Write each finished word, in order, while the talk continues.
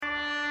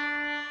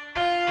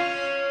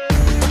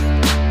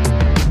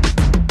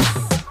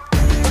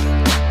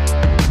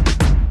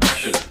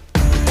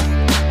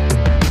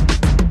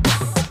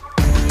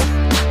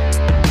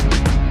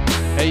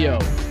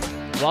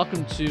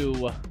welcome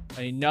to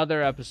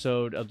another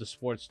episode of the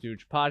Sports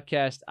Stooge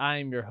podcast. I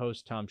am your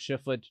host, Tom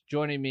Shiflett.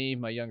 Joining me,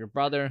 my younger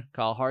brother,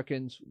 Kyle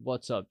Harkins.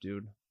 What's up,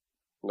 dude?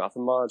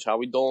 Nothing much. How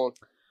we doing?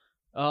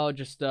 Oh,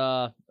 just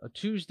a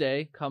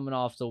Tuesday coming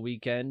off the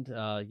weekend.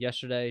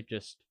 Yesterday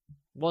just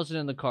wasn't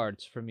in the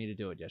cards for me to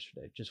do it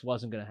yesterday. Just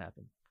wasn't going to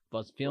happen.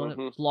 Wasn't feeling it.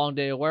 It was a long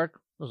day of work.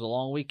 It was a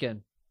long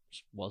weekend.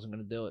 Just wasn't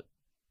going to do it.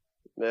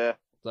 Yeah.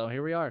 So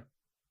here we are.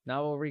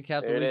 Now we'll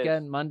recap There the it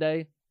weekend. is.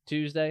 Monday,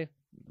 Tuesday.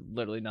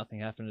 Literally nothing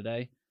happened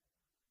today.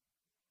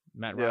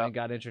 Matt Ryan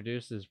got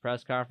introduced at his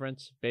press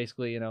conference.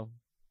 Basically,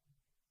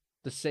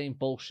 the same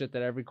bullshit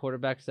that every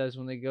quarterback says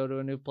when they go to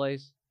a new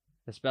place,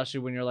 especially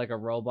when you're like a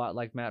robot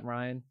like Matt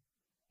Ryan.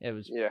 He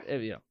was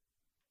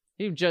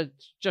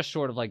just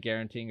short of like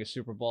guaranteeing a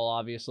Super Bowl,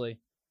 obviously.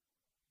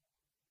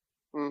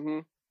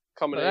 Coming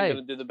But in, hey.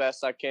 gonna do the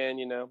best I can,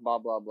 blah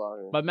blah blah.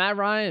 But Matt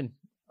Ryan,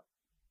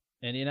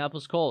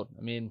 Indianapolis Colt.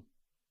 I mean, it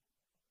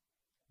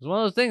was one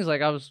of those things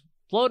like I was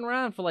floating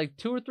around for like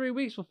 2 or 3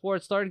 weeks before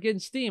it started getting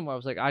steam, where I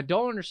was like, I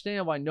don't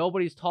understand why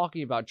nobody's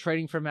talking about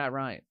trading for Matt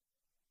Ryan.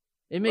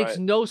 It makes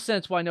no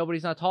sense why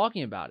nobody's not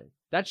talking about it.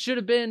 That should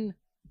have been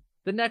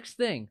the next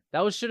thing.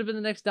 Should have been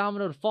the next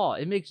domino to fall.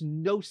 It makes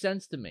no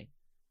sense to me.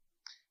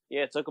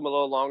 Yeah, it took them a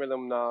little longer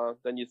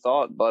than you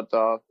thought, but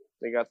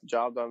they got the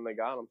job done and they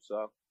got him.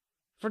 So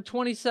For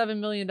 $27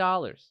 million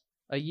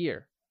a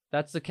year,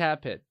 that's the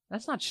cap hit.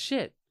 That's not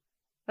shit.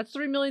 That's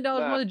 $3 million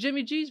more than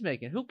Jimmy G's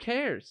making. Who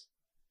cares?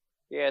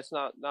 yeah, it's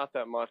not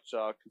that much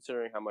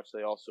considering how much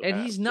they also. And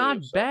have he's not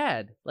too, so.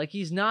 bad. Like,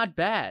 he's not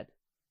bad.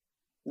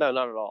 No,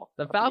 not at all.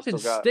 The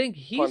Falcons stink.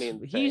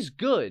 He's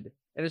good,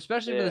 and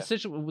especially for the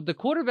situation. The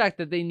quarterback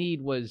that they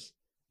need was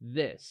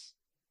this.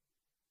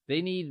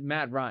 They need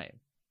Matt Ryan.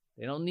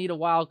 They don't need a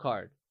wild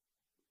card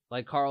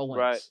like Carl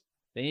Wentz. Right.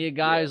 They need a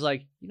guy who's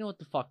like, you know what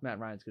the fuck Matt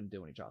Ryan's gonna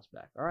do when he drops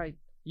back. All right,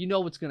 you know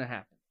what's gonna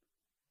happen.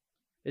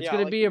 It's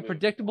gonna be a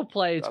predictable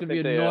play. It's gonna be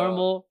a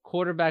normal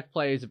quarterback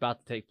play is about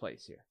to take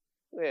place here.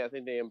 Yeah, I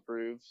think they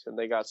improved and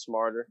they got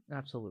smarter.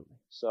 Absolutely.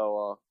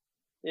 So,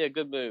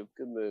 good move.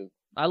 Good move.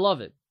 I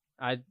love it.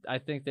 I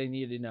think they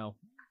need to,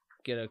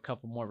 get a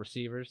couple more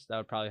receivers. That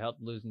would probably help.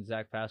 Losing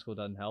Zach Pascal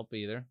doesn't help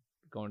either,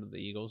 going to the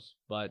Eagles.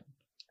 But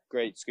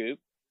Great scoop.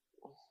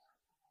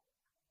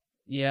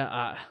 yeah,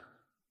 I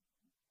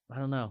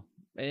don't know.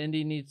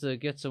 Indy needs to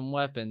get some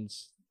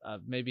weapons.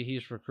 Maybe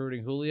he's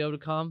recruiting Julio to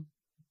come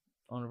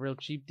on a real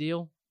cheap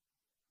deal.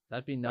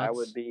 That'd be nuts.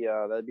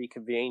 That'd be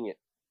convenient.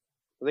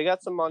 They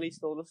got some money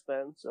still to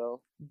spend, so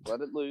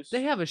let it loose.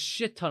 They have a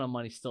shit ton of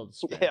money still to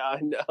spend. Yeah, I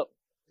know.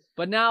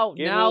 But now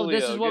Julio,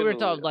 this is what we're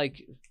talking.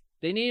 Like,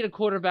 they need a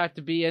quarterback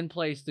to be in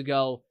place to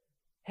go,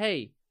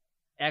 hey,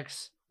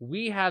 X,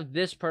 we have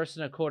this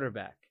person at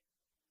quarterback.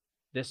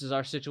 This is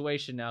our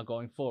situation now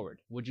going forward.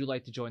 Would you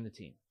like to join the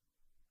team?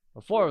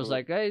 Before it was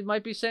like, hey, it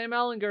might be Sam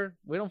Ehlinger.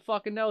 We don't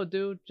fucking know,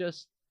 dude.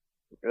 Just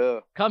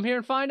come here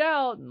and find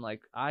out. And like,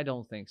 I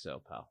don't think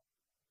so, pal.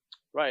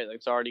 Right, like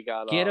it's already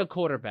got get a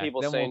quarterback.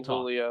 People then saying we'll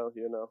Julio,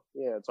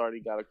 Yeah, it's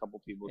already got a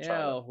couple people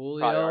trying to.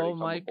 Julio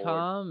might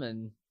come,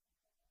 and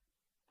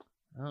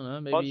I don't know,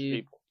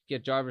 maybe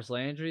get Jarvis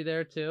Landry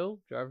there too.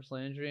 Jarvis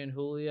Landry and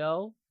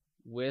Julio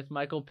with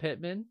Michael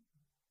Pittman.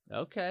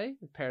 Okay,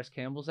 if Paris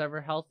Campbell's ever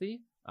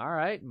healthy, all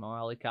right. Mo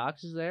Alley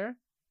Cox is there.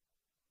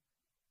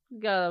 We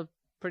got a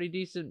pretty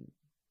decent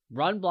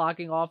run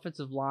blocking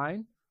offensive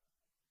line.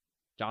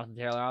 Jonathan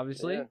Taylor,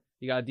 obviously. Yeah.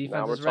 You got a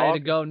defense that's ready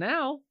to go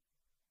now.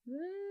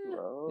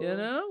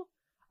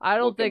 I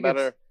don't think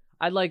better.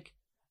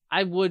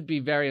 I would be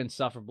very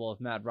insufferable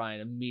if Matt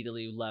Ryan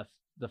immediately left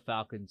the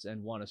Falcons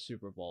and won a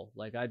Super Bowl.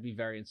 Like, I'd be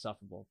very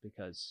insufferable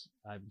because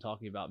I'm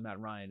talking about Matt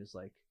Ryan as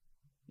like,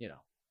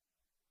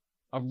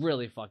 a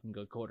really fucking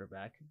good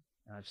quarterback.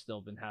 And I've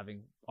still been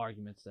having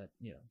arguments that,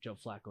 Joe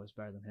Flacco is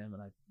better than him,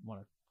 and I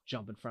want to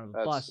jump in front of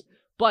the bus.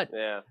 But,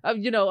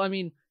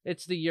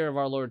 it's the year of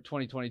our Lord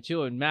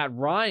 2022, and Matt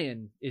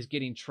Ryan is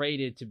getting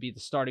traded to be the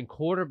starting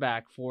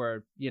quarterback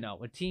for,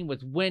 a team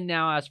with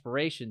win-now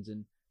aspirations.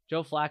 And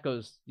Joe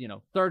Flacco's,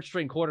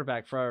 third-string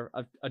quarterback for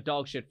a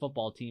dog shit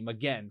football team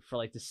again for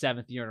like the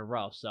 7th year in a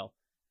row. So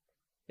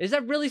is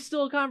that really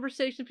still a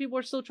conversation people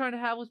are still trying to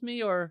have with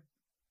me, or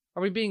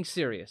are we being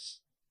serious?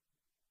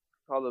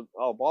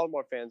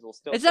 Baltimore fans will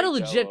still. Is that a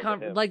legit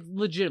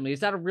legitimately?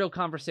 Is that a real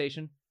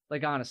conversation?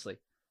 Like, honestly.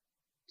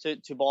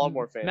 To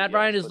Baltimore fans, Matt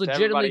Ryan has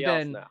legitimately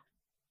been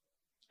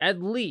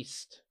at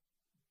least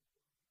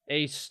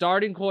a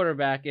starting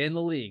quarterback in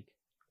the league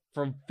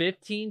for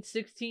 15,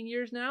 16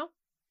 years now.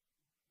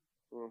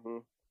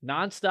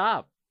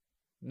 Non-stop.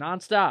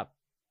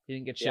 He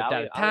didn't get shipped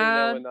out of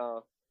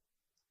town.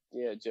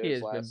 He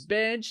has been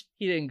benched.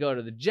 He didn't go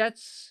to the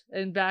Jets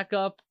and back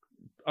up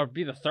or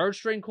be the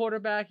third-string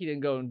quarterback. He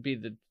didn't go and be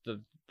the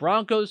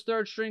Broncos'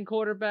 third-string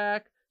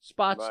quarterback.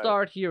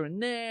 Start here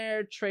and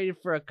there. Traded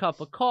for a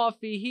cup of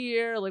coffee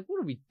here. Like, what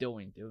are we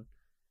doing, dude?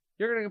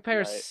 You're going to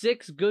compare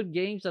 6 good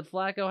games that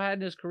Flacco had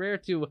in his career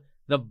to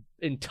the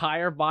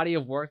entire body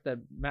of work that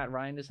Matt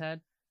Ryan has had?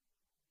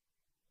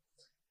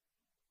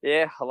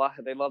 Yeah,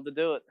 they love to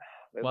do it.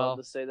 They Well, love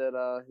to say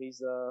that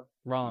he's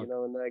wrong.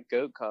 in that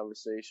GOAT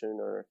conversation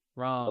or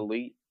Wrong.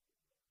 elite.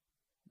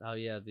 Oh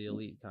yeah, the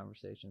elite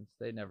conversations.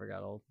 They never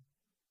got old.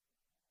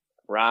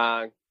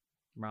 Wrong.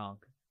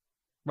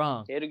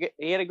 He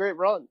had a great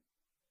run.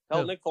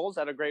 Hell, Nick Foles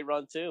had a great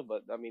run too,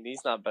 but I mean,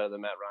 he's not better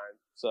than Matt Ryan.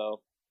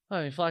 So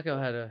I mean, Flacco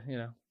had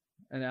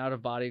an out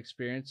of body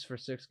experience for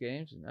 6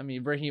 games. I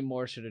mean, Raheem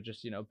Morris should have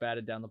just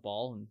batted down the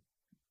ball, and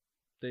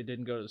they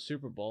didn't go to the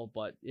Super Bowl.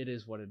 But it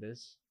is what it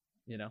is,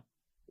 Yeah.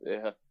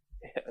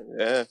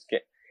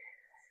 Okay.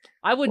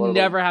 I would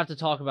never have to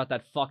talk about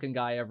that fucking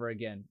guy ever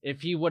again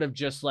if he would have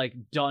just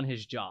done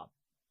his job.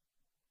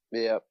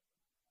 Yeah.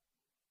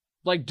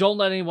 Don't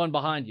let anyone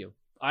behind you.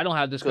 I don't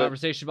have this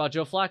conversation about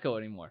Joe Flacco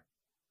anymore.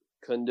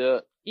 Couldn't do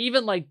it.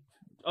 Even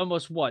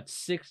almost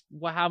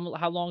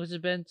how long has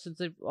it been since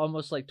they've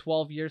almost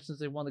 12 years since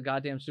they won the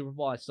goddamn Super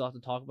Bowl? I still have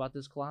to talk about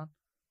this clown.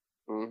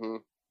 Mm-hmm.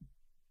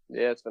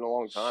 Yeah, it's been a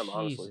long time. Jesus.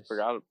 Honestly,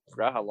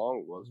 forgot how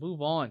long it was.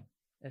 Move on.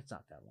 It's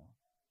not that long.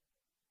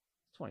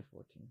 It's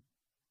 2014.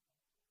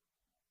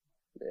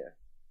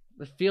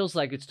 Yeah. It feels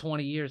like it's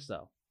 20 years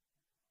though.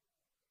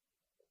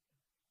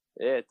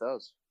 Yeah, it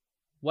does.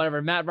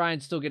 Whatever. Matt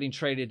Ryan's still getting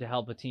traded to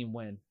help a team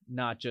win,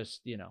 not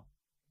just Yeah,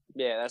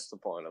 that's the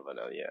point of it.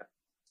 Yeah.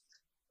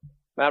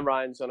 Matt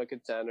Ryan's on a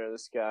contender.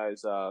 This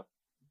guy's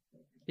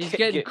he's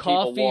getting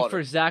coffee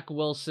for Zach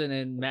Wilson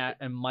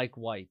and Mike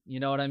White. You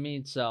know what I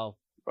mean? So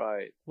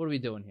right. What are we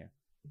doing here?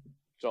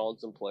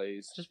 Johnson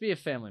plays. Just be a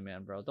family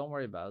man, bro. Don't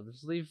worry about it.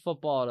 Just leave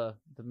football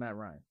to Matt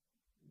Ryan.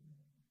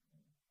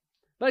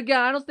 But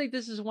again, I don't think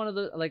this is one of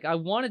the I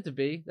want it to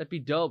be. That'd be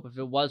dope if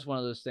it was one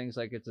of those things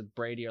it's a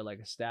Brady or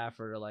a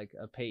Stafford or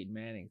a Peyton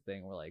Manning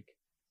thing where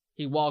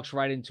he walks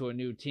right into a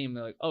new team and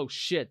they're like, oh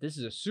shit, this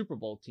is a Super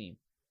Bowl team.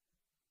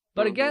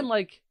 But again,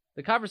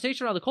 the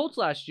conversation around the Colts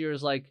last year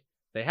is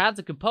they have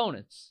the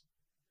components.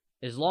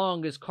 As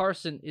long as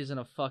Carson isn't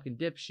a fucking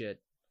dipshit,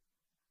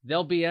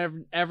 they'll be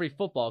every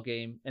football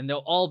game and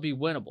they'll all be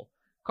winnable.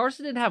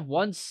 Carson didn't have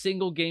one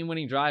single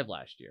game-winning drive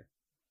last year.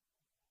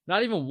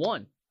 Not even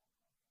one.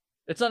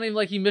 It's not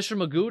even he missed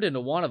Magoo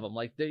into one of them.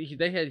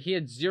 He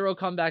had 0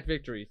 comeback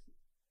victories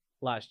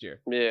last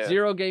year. Yeah.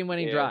 0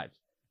 game-winning drives.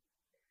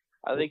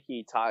 I think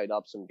he tied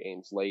up some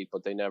games late,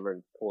 but they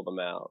never pulled him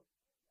out.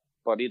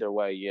 But either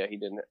way, yeah, he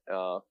didn't.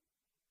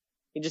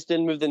 He just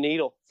didn't move the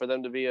needle for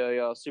them to be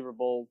a Super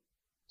Bowl,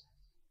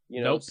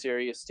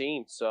 serious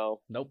team.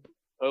 So nope.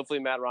 Hopefully,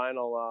 Matt Ryan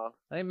will.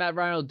 I think Matt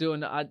Ryan will do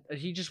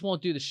he just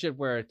won't do the shit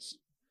where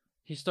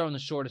he's throwing the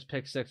shortest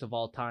pick 6 of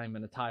all time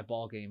in a tie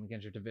ball game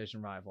against your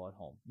division rival at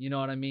home. You know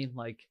what I mean?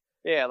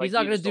 He's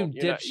not gonna do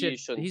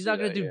dipshit. He's not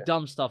gonna do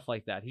dumb stuff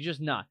like that. He's just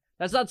not.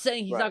 That's not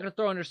saying he's not gonna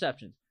throw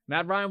interceptions.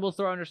 Matt Ryan will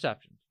throw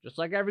interceptions, just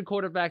like every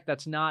quarterback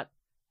that's not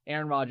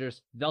Aaron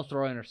Rodgers. They'll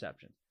throw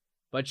interceptions,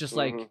 but just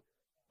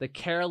the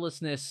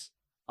carelessness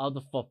of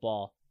the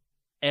football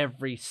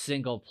every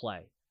single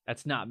play.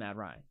 That's not Matt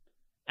Ryan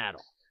at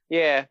all.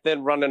 Yeah,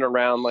 then running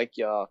around like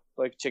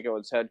chicken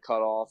with its head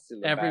cut off.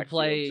 Every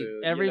play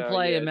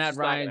in Matt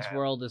Ryan's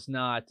world is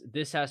not.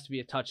 This has to be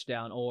a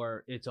touchdown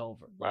or it's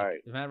over. Right.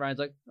 If Matt Ryan's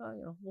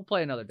we'll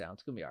play another down.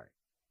 It's gonna be all right.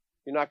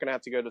 You're not gonna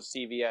have to go to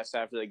CVS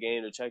after the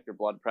game to check your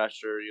blood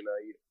pressure.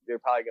 You're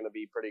probably gonna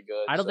be pretty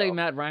good. I don't think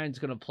Matt Ryan's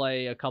gonna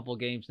play a couple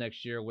games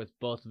next year with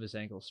both of his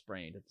ankles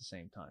sprained at the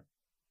same time.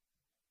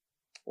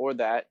 Or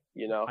that,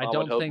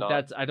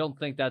 I don't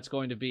think that's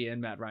going to be in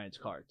Matt Ryan's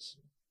cards.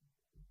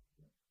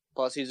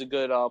 Plus, he's a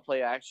good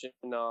play action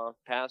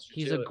passer.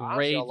 He's a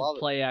great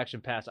play action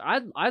passer.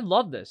 I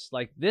love this.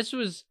 I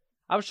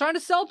was trying to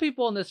sell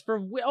people on this for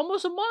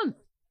almost a month.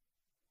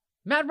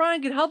 Matt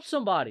Ryan could help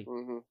somebody.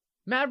 Mm-hmm.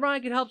 Matt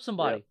Ryan could help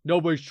somebody. Yep.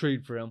 Nobody's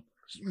trading for him.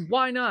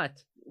 Why not?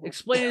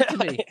 Explain it to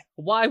me.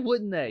 Why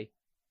wouldn't they?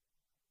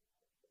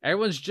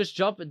 Everyone's just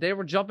jumping. They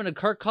were jumping to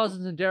Kirk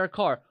Cousins and Derek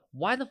Carr.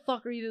 Why the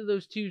fuck are either of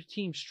those two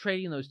teams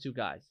trading those two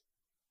guys?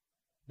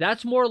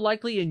 That's more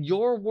likely in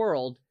your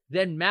world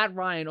than Matt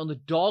Ryan on the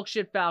dog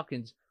shit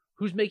Falcons,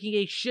 who's making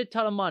a shit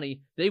ton of money.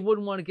 They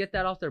wouldn't want to get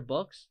that off their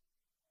books.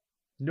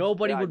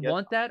 Nobody would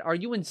want that. Are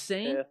you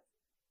insane? Yeah.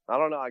 I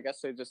don't know. I guess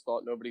they just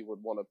thought nobody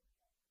would want to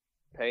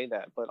pay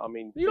that. But I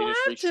mean, you don't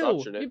have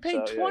to. You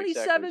paid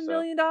 $27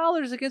 million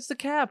against the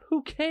cap.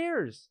 Who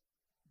cares?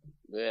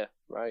 Yeah,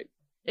 right.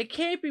 It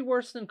can't be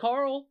worse than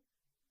Carl.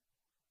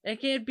 It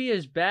can't be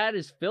as bad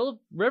as Philip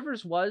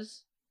Rivers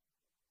was.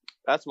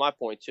 That's my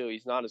point too.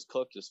 He's not as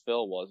cooked as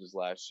Phil was his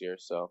last year.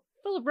 So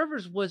Philip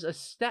Rivers was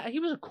he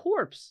was a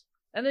corpse,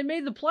 and they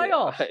made the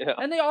playoffs,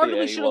 and they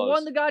arguably should have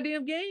won the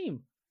goddamn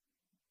game.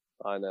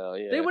 I know.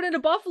 Yeah. They went into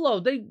Buffalo.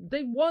 They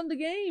won the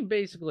game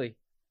basically.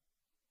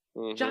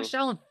 Mm-hmm. Josh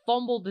Allen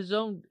fumbled his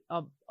own.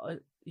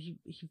 He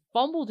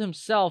fumbled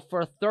himself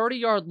for a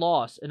 30-yard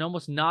loss and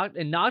almost knocked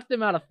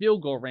them out of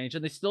field goal range,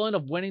 and they still end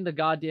up winning the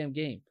goddamn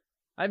game.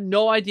 I have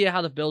no idea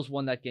how the Bills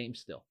won that game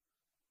still.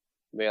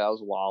 Yeah, that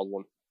was a wild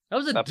one. That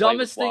was the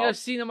dumbest thing I've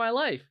seen in my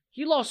life.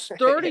 He lost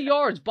 30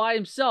 yards by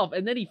himself,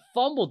 and then he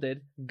fumbled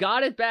it,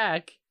 got it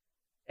back,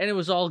 and it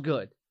was all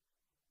good.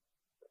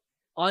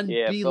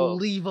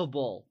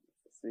 Unbelievable.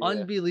 Yeah.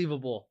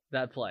 Unbelievable.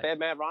 that play. If they had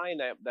Matt Ryan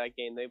that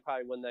game, they'd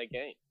probably win that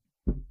game.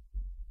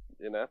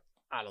 You know?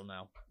 I don't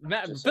know.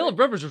 Phillip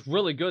Rivers was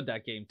really good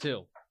that game,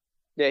 too.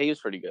 Yeah, he was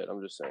pretty good.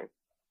 I'm just saying.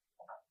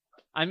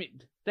 I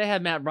mean, they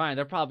had Matt Ryan.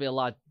 They're probably a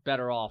lot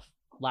better off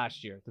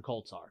last year, the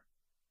Colts are.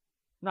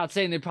 I'm not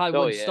saying they probably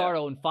wouldn't start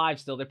 0-5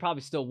 still. They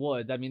probably still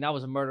would. I mean, that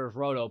was a murderer's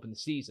row to open the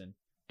season.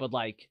 But,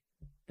 like,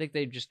 I think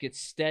they'd just get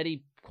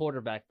steady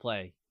quarterback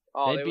play.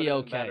 Oh, they'd be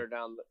okay. Better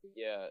down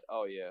yeah.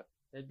 Oh, yeah.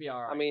 They'd be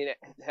all right. I mean,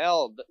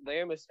 hell,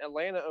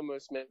 Atlanta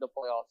almost made the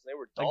playoffs.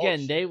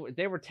 They were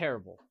they were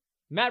terrible.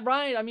 Matt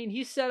Ryan, I mean,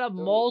 he set up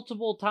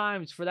multiple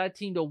times for that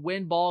team to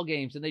win ball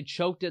games, and they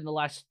choked it in the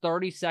last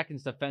 30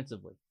 seconds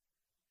defensively.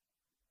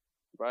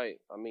 Right.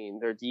 I mean,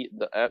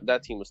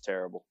 that team was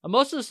terrible.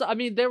 Most of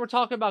they were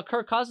talking about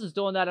Kirk Cousins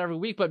doing that every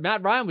week, but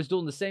Matt Ryan was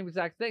doing the same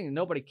exact thing, and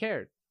nobody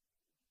cared.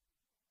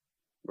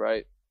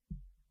 Right.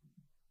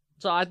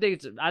 So I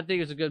think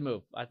it's a good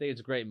move. I think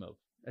it's a great move.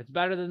 It's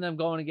better than them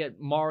going to get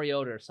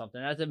Mariota or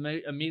something. That's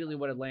immediately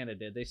what Atlanta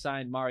did. They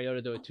signed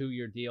Mariota to a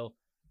 2-year deal,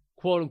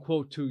 quote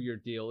unquote 2-year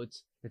deal.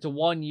 It's a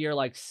 1-year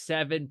like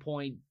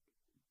 7-point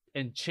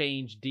and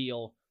change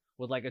deal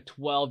with like a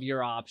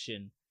 12-year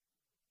option.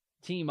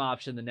 Team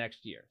option the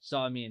next year. So,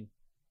 I mean,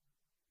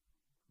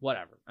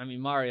 whatever. I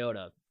mean,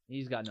 Mariota,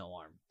 he's got no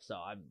arm. So,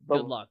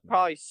 good luck, man.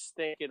 Probably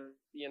stink it,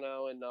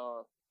 and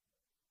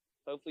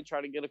hopefully try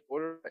to get a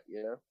quarterback,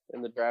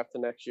 in the draft the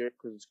next year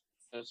because it's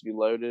supposed to be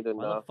loaded. And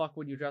why the fuck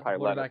would you draft the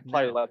quarterback now?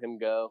 Probably let him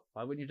go.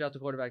 Why wouldn't you draft the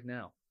quarterback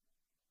now?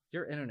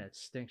 Your internet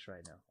stinks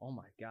right now. Oh,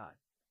 my God.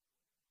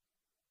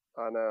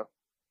 I know.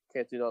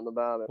 Can't do nothing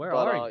about it. Where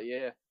are you?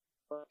 Yeah.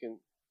 Fucking.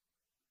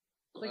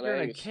 It's like you're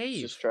in a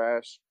cave. It's just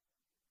trash.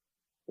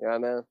 Yeah, I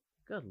know.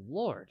 Good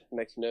Lord.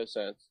 Makes no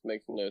sense.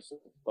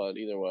 But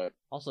either way.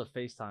 Also,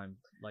 FaceTime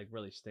like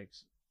really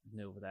stinks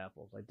new with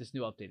Apple. Like this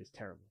new update is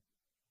terrible.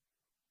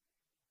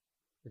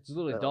 It's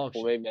literally dog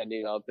shit. Well, maybe I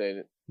need to update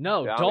it.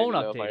 No, don't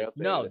update it.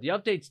 No, the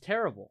update's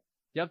terrible.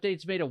 The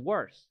update's made it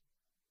worse.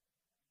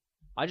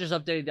 I just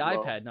updated the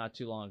iPad not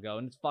too long ago,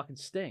 and it fucking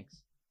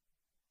stinks.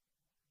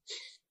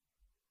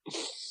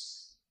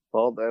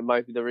 Well, that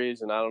might be the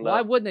reason. I don't know.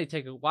 Why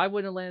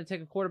wouldn't Atlanta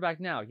take a quarterback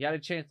now? You had a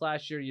chance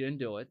last year, you didn't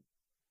do it.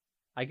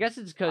 I guess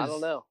it's because I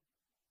don't know.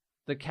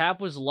 The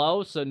cap was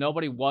low, so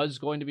nobody was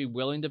going to be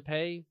willing to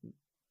pay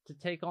to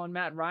take on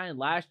Matt Ryan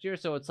last year.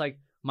 So it's like,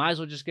 might as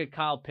well just get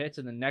Kyle Pitts,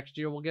 and then next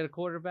year we'll get a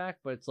quarterback.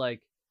 But it's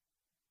like,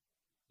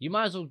 you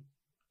might as well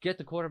get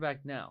the quarterback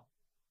now.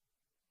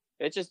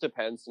 It just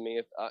depends to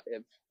me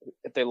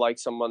if they like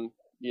someone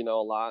a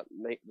lot,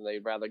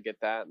 they'd rather get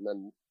that and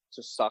then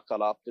just suck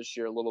it up this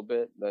year a little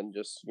bit than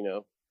just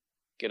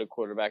get a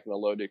quarterback in a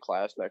loaded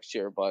class next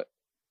year. But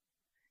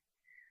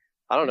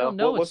I don't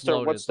know. What's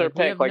their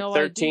pick? Like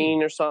 13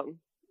 idea. Or something?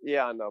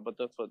 Yeah, I know, but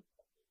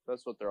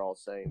that's what they're all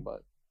saying.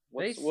 But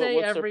they say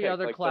every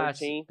other class.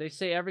 13? They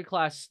say every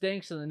class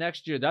stinks, and the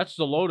next year that's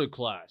the loaded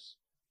class.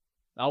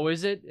 Oh,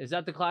 is it? Is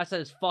that the class that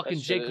has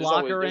fucking Jake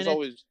Locker in it?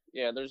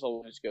 There's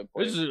always good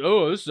players.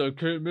 This is a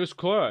can't miss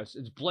class.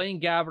 It's Blaine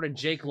Gabbert and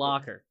Jake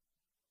Locker.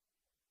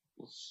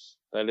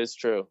 That is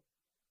true.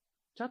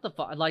 Shut the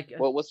fuck. Like,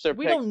 what's their?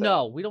 We don't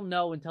know. We don't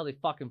know until they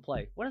fucking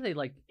play. What are they,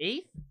 like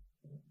 8th?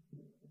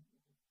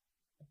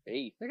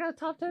 8th. They got a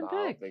top 10 pick.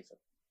 I don't think so.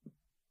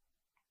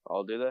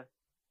 Oh, do they?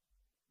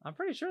 I'm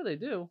pretty sure they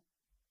do.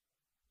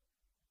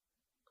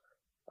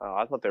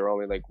 I thought they were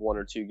only like 1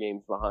 or 2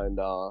 games behind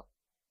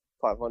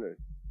 500.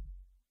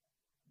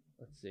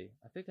 Let's see.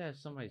 I think they have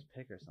somebody's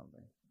pick or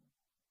something.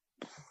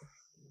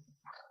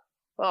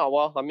 Oh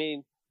well, I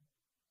mean,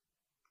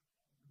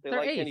 they're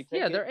like 8th.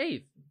 Yeah, they're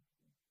 8th.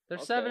 They're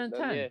 7 and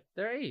 10. Yeah.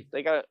 They're 8th.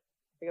 They got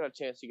a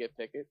chance to get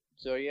Pickett.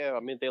 So yeah,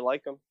 I mean, they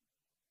like him.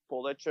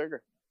 Pull that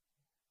trigger.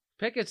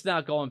 Pickett's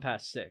not going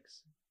past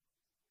 6.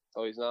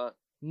 Oh, he's not?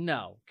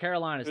 No.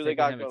 Carolina's taking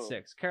him at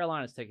 6.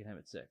 Carolina's taking him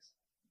at 6.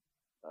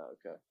 Oh,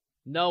 okay.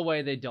 No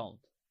way they don't.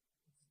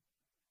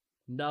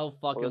 No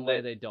fucking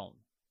way they don't.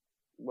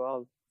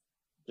 Well,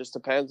 just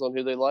depends on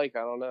who they like.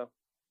 I don't know.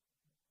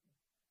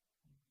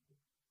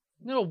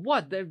 No,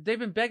 what? They've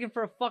been begging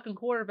for a fucking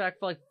quarterback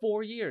for like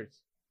 4 years.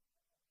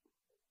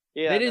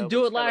 Yeah, they didn't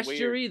do it last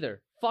year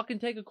either. Fucking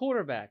take a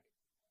quarterback.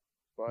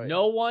 Right.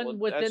 No one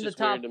within the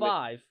top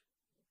 5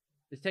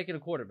 is taking a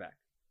quarterback.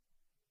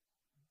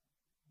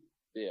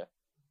 Yeah,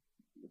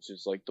 which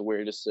is like the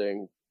weirdest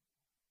thing.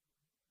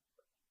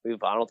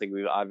 I don't think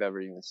I've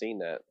ever even seen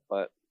that,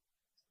 but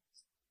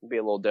it'd be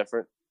a little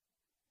different.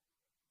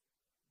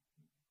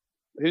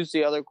 Who's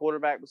the other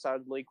quarterback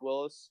besides Malik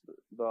Willis?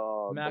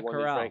 Matt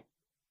Corral.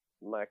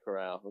 Matt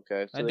Corral,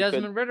 okay. So and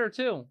Desmond Ridder,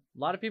 too. A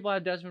lot of people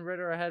have Desmond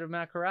Ridder ahead of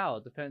Matt Corral.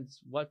 It depends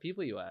what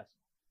people you ask.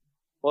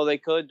 Well, they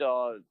could.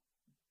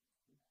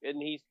 Isn't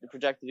he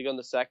projected to go in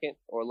the second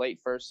or late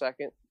first,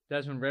 second?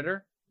 Desmond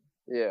Ridder?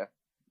 Yeah.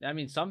 I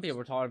mean, some people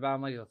are talking about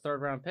him like a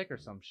 3rd-round pick or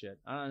some shit.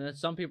 And then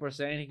some people are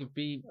saying he could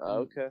be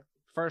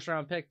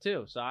first-round pick,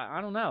 too. So I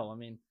don't know. I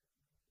mean,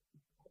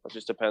 it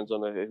just depends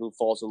on who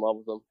falls in love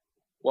with him.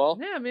 Well,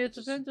 yeah, I mean, it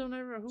depends on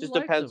who just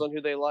likes depends him. on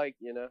who they like,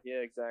 you know. Yeah,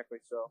 exactly.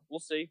 So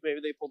we'll see. Maybe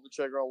they pull the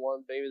trigger on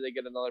one. Maybe they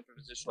get another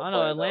positional. I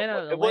don't know.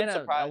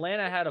 Atlanta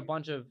Atlanta had a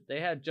bunch of. They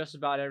had just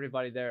about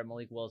everybody there at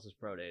Malik Willis'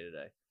 pro day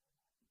today.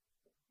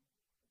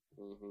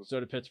 Mm-hmm. So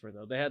did Pittsburgh,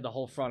 though. They had the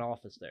whole front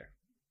office there,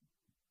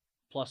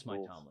 plus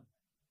Mike Tomlin.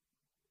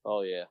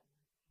 Oh yeah,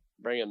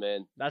 bring him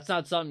in. That's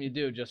not something you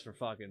do just for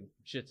fucking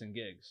shits and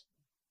gigs.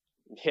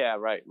 Yeah,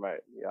 right.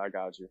 Yeah, I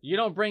got you. You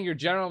don't bring your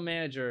general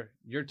manager,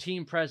 your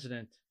team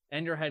president,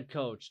 and your head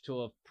coach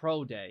to a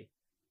pro day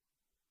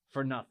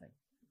for nothing.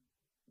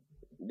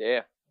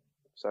 Yeah.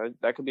 So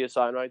that could be a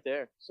sign right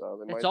there.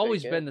 So it's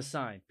always been the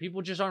sign.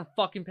 People just aren't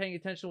fucking paying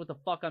attention to what the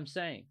fuck I'm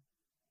saying.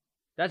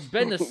 That's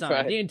been the sign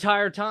right. The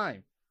entire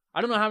time.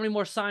 I don't know how many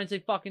more signs they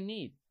fucking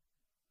need.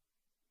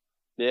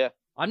 Yeah.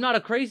 I'm not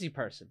a crazy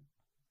person.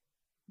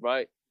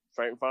 Right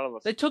in front of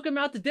us. They took him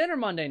out to dinner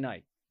Monday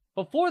night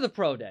before the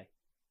pro day.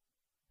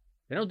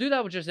 They don't do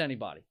that with just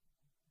anybody.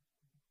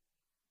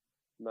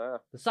 Nah.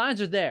 The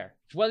signs are there.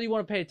 It's whether you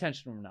want to pay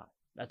attention to them or not.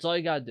 That's all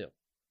you got to do.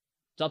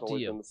 It's up to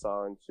you. The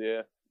signs,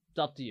 yeah. It's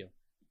up to you.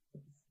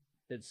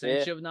 Did the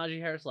same shit with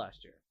Najee Harris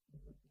last year.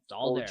 It's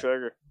all there. The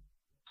trigger.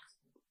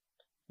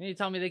 You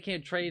tell me they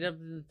can't trade up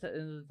in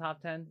the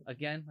top 10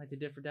 again like they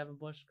did for Devin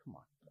Bush? Come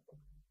on.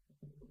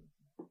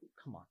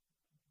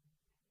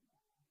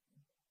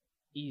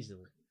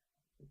 Easily.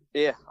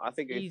 Yeah, I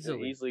think it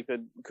easily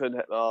could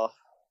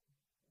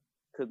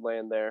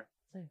land there.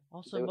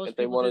 Also, most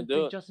people didn't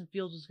think Justin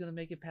Fields was going to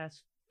make it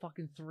past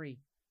fucking 3.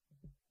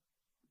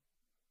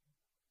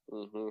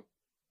 Mm-hmm.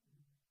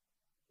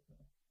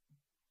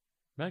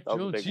 Mac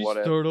Jones, he's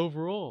third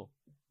overall.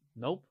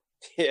 Nope.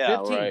 Yeah,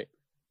 15. right.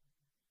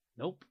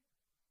 Nope.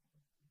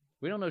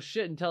 We don't know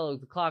shit until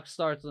the clock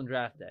starts on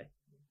draft day.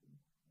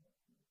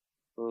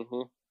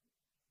 Mm-hmm.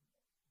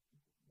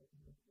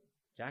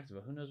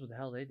 Jacksonville, who knows what the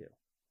hell they do?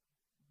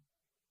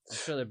 I'm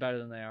sure they're better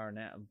than they are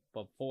now.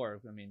 Before,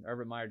 I mean,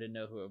 Urban Meyer didn't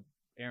know who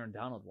Aaron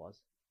Donald was.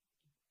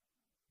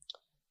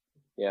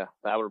 Yeah,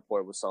 that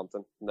report was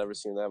something. Never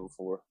seen that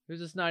before. Who's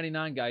this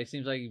 99 guy? He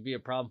seems like he'd be a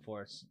problem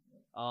for us.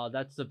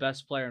 That's the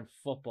best player in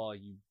football,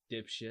 you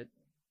dipshit.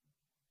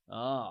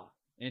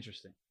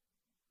 Interesting.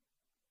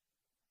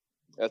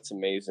 That's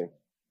amazing.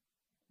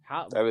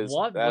 What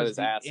was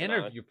the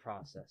interview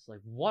process?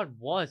 Like, what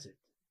was it?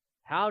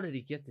 How did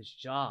he get this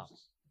job?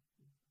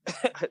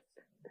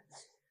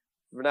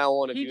 From now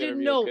on, if he you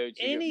didn't know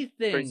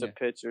anything. Bring some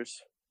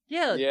pictures.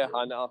 Yeah. Yeah,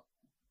 I know.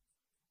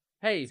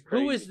 Hey,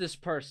 who is this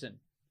person?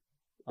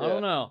 I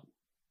don't know.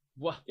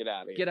 What? Get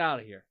out of here. Get out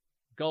of here.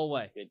 Go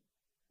away.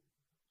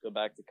 Go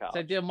back to college. It's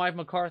like the Mike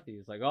McCarthy.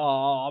 It's like,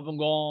 oh, I've been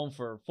gone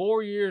for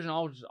 4 years and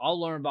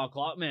I'll learn about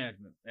clock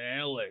management and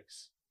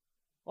analytics.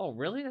 Oh,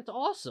 really? That's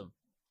awesome.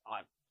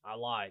 I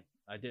lied.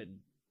 I didn't.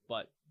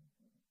 But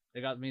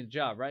they got me the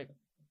job, right?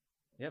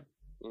 Yep.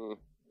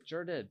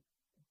 Sure did.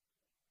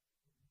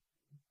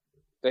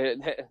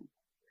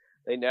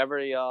 They never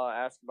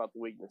ask about the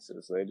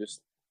weaknesses. They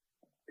just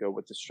go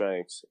with the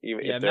strengths,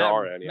 even if there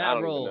are any. I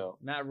don't even know.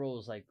 Matt Rule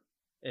was like,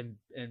 and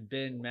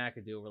Ben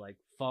McAdoo were like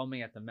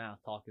foaming at the mouth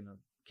talking to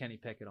Kenny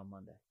Pickett on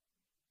Monday.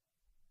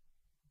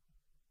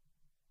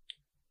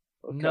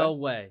 Okay.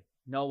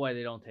 No way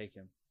they don't take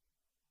him.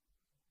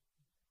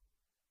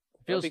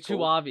 It feels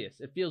too obvious.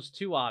 It feels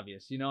too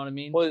obvious. You know what I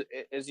mean? Well,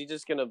 is he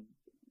just gonna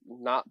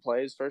not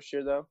play his first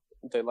year though?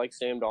 They like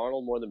Sam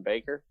Darnold more than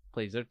Baker.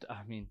 Please,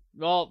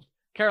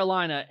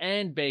 Carolina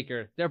and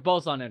Baker, they're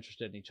both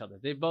uninterested in each other.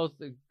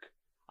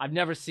 I've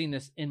never seen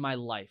this in my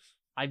life.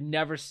 I've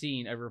never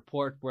seen a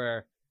report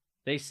where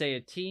they say a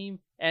team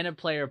and a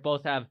player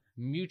both have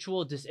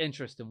mutual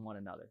disinterest in one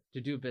another to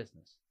do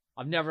business.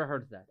 I've never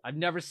heard of that. I've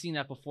never seen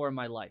that before in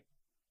my life.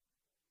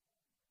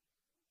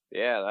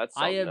 Yeah, that's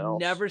something else. I have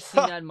never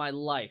seen that in my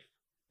life.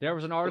 There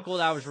was an article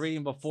that I was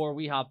reading before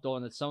we hopped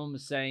on that someone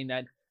was saying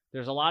that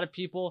there's a lot of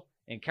people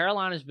in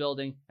Carolina's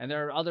building, and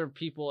there are other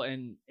people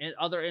in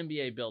other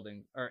NBA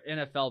buildings, or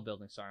NFL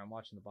buildings. Sorry, I'm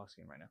watching the Bucs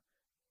game right now.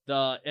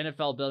 The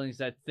NFL buildings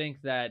that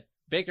think that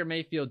Baker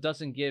Mayfield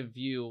doesn't give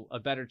you a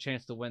better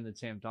chance to win than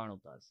Sam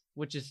Darnold does,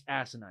 which is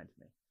asinine to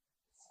me.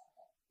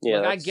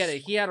 Yeah, I get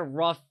it. He had a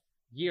rough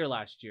year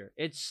last year.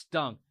 It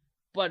stunk.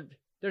 But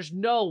there's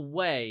no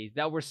way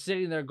that we're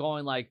sitting there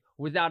going like,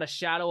 without a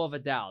shadow of a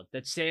doubt,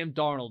 that Sam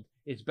Darnold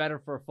is better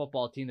for a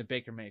football team than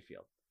Baker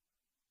Mayfield.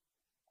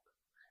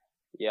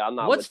 Yeah, I'm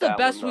not. What's the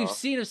best we've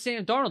seen of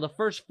Sam Darnold? The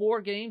first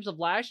 4 games of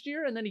last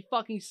year, and then he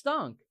fucking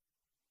stunk.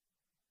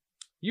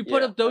 You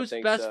put up those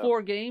best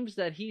 4 games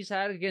that he's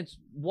had against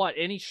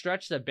any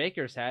stretch that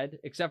Baker's had,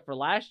 except for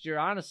last year,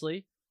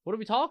 honestly. What are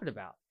we talking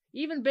about?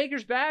 Even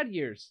Baker's bad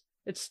years,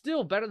 it's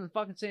still better than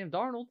fucking Sam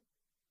Darnold.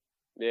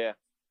 Yeah.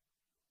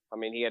 I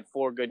mean, he had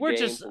 4 good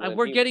games.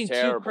 We're getting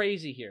too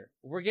crazy here.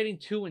 We're getting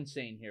too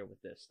insane here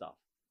with this stuff.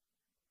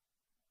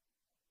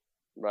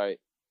 Right.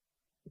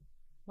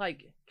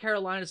 Like,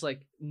 Carolina's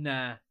like,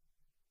 nah,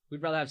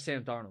 we'd rather have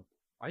Sam Darnold.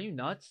 Are you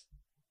nuts?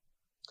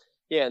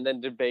 Yeah, and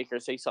then did Baker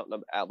say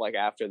something like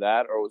after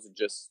that, or was it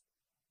just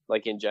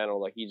like in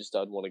general, like he just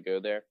doesn't want to go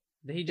there?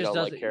 He just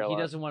doesn't. He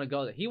doesn't want to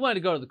go there. He wanted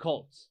to go to the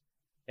Colts.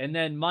 And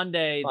then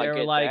Monday, they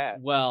were like,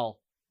 well,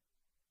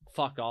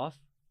 fuck off.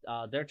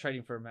 They're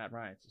trading for Matt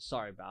Ryan. So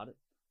sorry about it.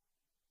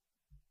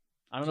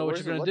 I don't know what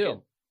you're going to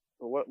do.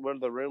 What are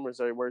the rumors?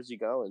 Where's he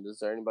going? Is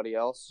there anybody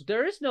else?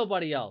 There is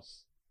nobody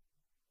else.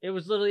 It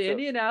was literally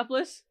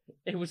Indianapolis.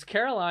 It was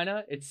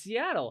Carolina. It's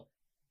Seattle.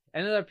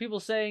 And there are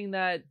people saying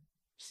that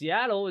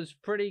Seattle is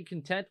pretty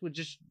content with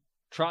just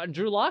trotting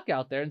Drew Lock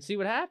out there and see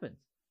what happens.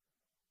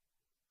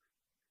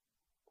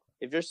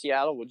 If you're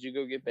Seattle, would you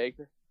go get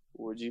Baker?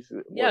 Would you?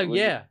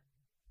 Yeah.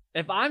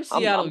 If I'm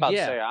Seattle, I'm about to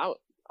say,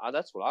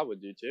 that's what I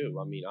would do too.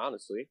 I mean,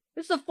 honestly,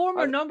 it's the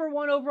former number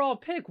 1 overall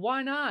pick.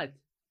 Why not?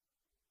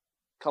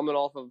 Coming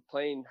off of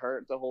playing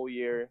hurt the whole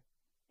year.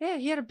 Yeah,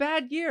 he had a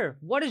bad year.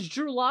 What has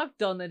Drew Lock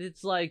done that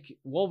it's like,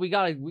 well, we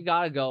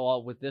gotta go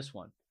all with this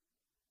one?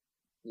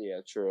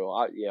 Yeah, true.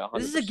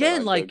 This is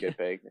again like get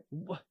Baker.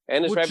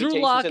 And his with Drew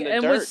Lock in the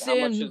and dirt, with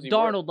Sam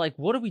Darnold. Like,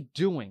 what are we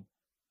doing?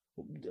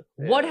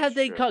 What have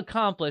they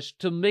accomplished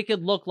to make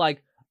it look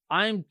like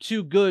I'm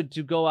too good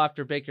to go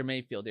after Baker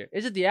Mayfield here?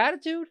 Is it the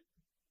attitude?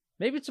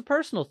 Maybe it's a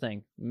personal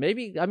thing.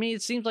 Maybe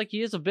it seems like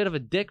he is a bit of a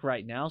dick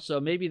right now. So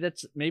maybe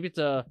it's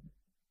the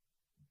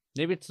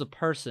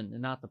person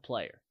and not the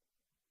player.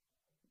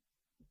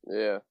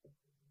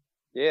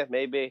 Yeah,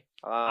 maybe.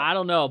 I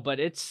don't know, but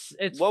it's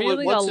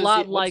feeling a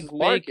lot like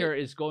Baker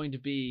is going to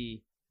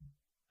be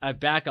a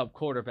backup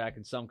quarterback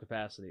in some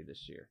capacity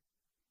this year,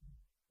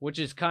 which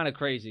is kind of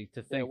crazy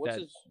to think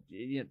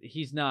that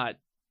he's not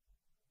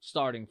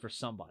starting for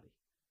somebody.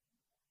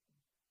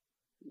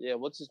 Yeah,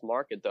 what's his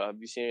market though? Have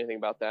you seen anything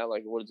about that?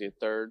 Like, what is he,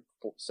 third,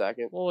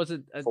 second? What was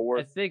it?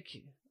 Fourth? I think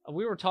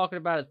we were talking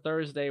about it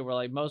Thursday, where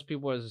like most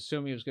people was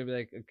assuming it was going to be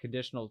like a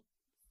conditional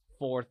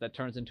fourth that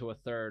turns into a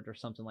third or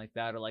something like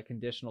that, or like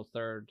conditional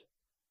third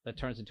that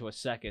turns into a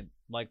second,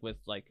 like with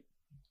like,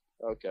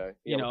 okay,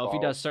 you know, if he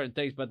does certain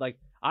things. But like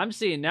I'm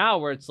seeing now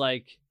where it's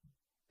like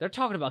they're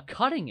talking about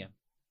cutting him.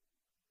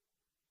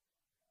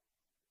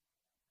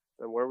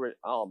 And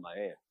oh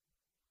man.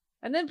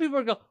 And then people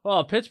are going,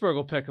 oh, Pittsburgh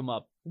will pick him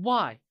up.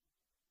 Why?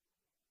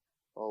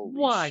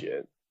 Holy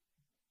shit.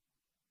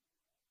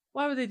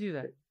 Why would they do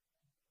that?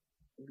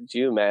 Could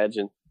you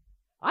imagine?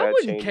 I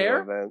wouldn't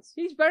care.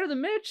 He's better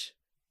than Mitch.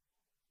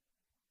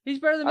 He's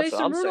better than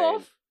Mason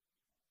Rudolph.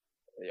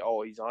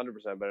 Oh, he's 100%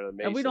 better than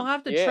Mason. And we don't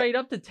have to trade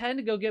up to 10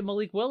 to go get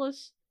Malik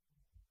Willis.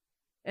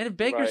 And if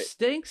Baker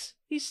stinks,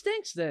 he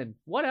stinks then.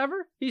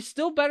 Whatever. He's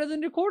still better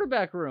than your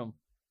quarterback room.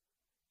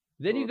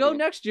 Then you go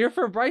next year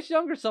for Bryce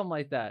Young or something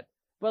like that.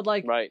 But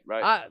like, right.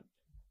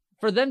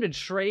 For them to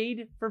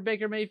trade for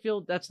Baker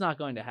Mayfield, that's not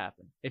going to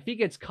happen. If he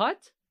gets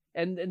cut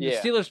and the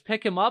Steelers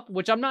pick him up,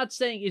 which I'm not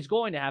saying is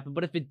going to happen,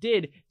 but if it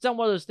did, it's not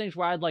one of those things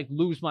where I'd like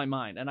lose my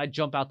mind and I'd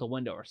jump out the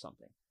window or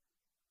something.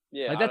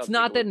 Yeah, like that's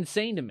not that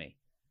insane to me.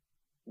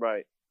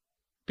 Right.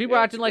 People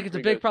are acting like it's a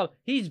big problem.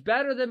 He's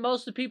better than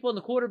most of the people in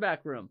the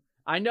quarterback room.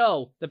 I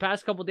know the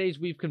past couple of days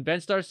we've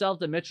convinced ourselves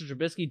that Mitchell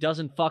Trubisky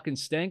doesn't fucking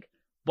stink,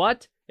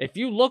 but if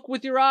you look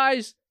with your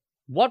eyes,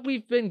 what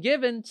we've been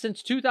given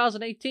since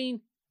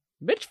 2018,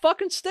 Mitch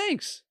fucking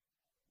stinks.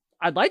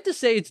 I'd like to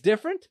say it's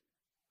different,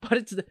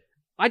 but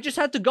I just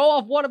had to go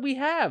off what we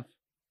have.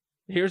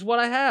 Here's what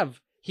I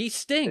have. He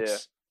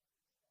stinks.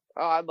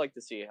 Yeah. Oh, I'd like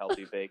to see a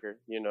healthy Baker,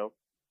 you know.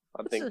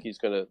 I think he's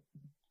going to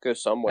go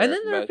somewhere. And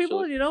then there are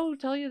people, you know, who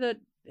tell you that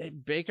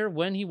Baker,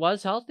 when he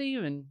was healthy,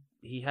 and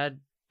he had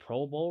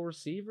Pro Bowl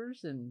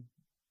receivers and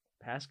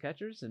pass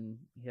catchers, and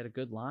he had a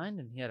good line,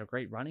 and he had a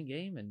great running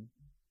game, and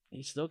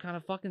he still kind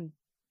of fucking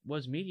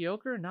was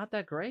mediocre and not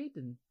that great.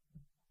 And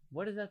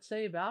what does that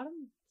say about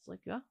him? It's like,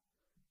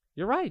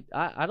 you're right.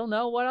 I don't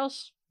know what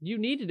else you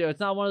need to do. It's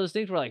not one of those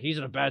things where like he's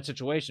in a bad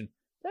situation.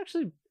 It's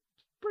actually a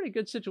pretty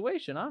good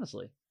situation,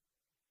 honestly.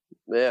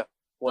 Yeah.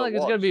 Well, I feel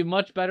like it's going to be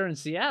much better in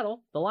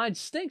Seattle. The line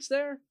stinks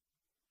there.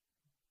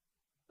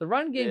 The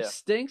run game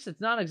stinks. It's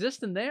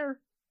non-existent there.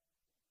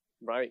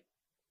 Right.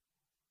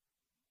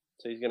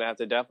 So he's going to have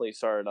to definitely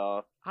start.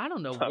 I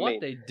don't know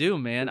what they do,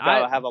 man.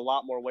 I have a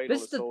lot more weight on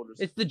his shoulders.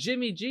 It's the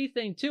Jimmy G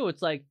thing, too.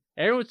 It's like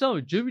everyone's telling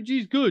me Jimmy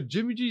G's good.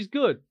 Jimmy G's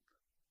good.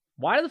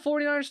 Why do the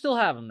 49ers still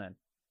have him then?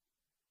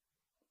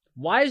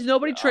 Why has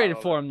nobody traded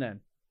for him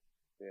then?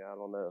 Yeah, I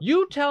don't know.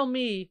 You tell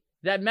me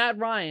that Matt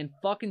Ryan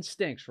fucking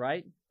stinks,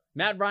 right?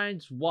 Matt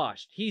Ryan's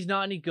washed. He's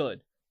not any good.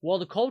 Well,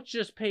 the Colts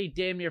just paid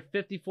damn near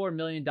 $54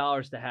 million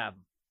to have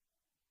him.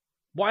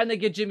 Why didn't they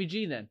get Jimmy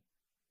G then?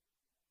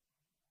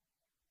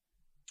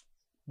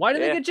 Why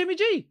didn't they get Jimmy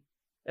G?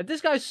 If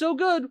this guy's so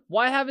good,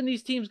 why haven't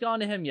these teams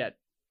gone to him yet?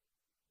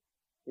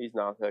 He's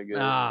not that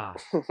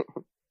good.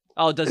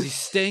 Oh, does he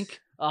stink?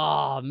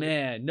 Oh,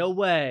 man. No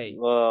way.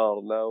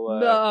 Oh, no way.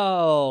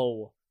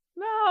 No,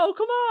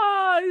 come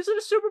on. He's in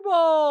the Super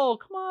Bowl.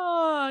 Come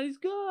on. He's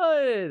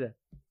good.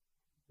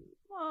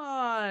 Come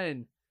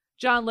on.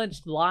 John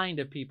Lynch lying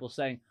to people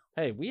saying,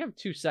 hey, we have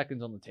 2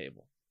 seconds on the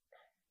table.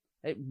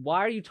 Hey, why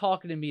are you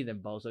talking to me then,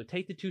 Bozo?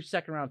 Take the 2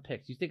 second-round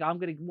picks. You think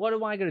what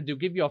am I going to do?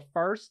 Give you a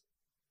first?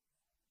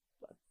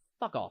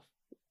 Fuck off.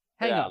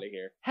 Hang up. Out of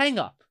here. Hang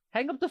up.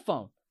 Hang up the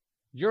phone.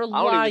 You're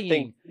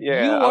lying. You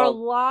are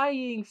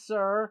lying,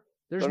 sir.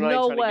 There's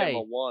no way. Him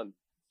a 1.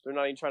 They're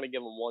not even trying to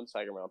give him 1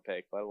 second-round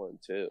pick, let alone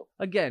 2.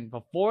 Again,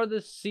 before the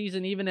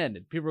season even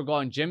ended, people were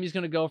going, Jimmy's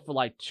going to go for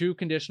like 2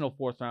 conditional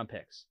 4th-round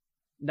picks.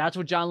 That's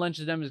what John Lynch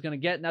and them is going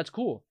to get, and that's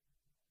cool.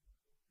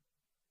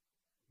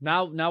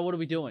 Now what are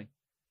we doing?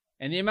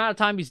 And the amount of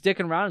time he's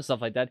dicking around and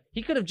stuff like that,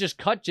 he could have just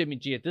cut Jimmy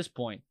G at this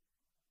point.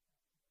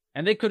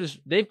 And they could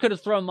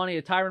have thrown money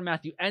at Tyrann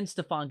Mathieu and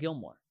Stephon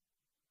Gilmore.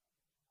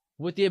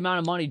 With the amount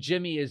of money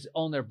Jimmy is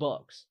on their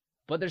books.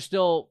 But they're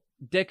still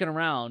dicking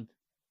around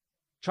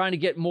trying to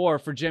get more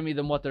for Jimmy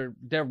than what they're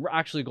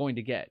actually going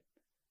to get.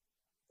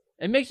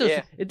 It makes us.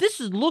 Yeah. This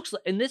is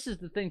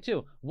the thing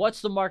too.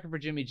 What's the market for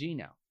Jimmy G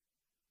now?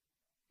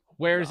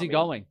 Where is he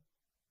going?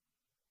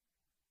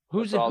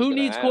 Who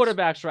needs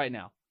quarterbacks right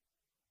now?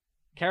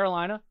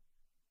 Carolina.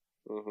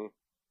 Mm-hmm.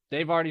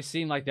 They've already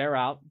seemed like they're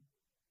out.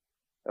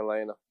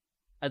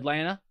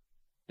 Atlanta.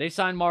 They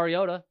signed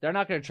Mariota. They're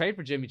not going to trade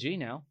for Jimmy G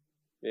now.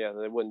 Yeah,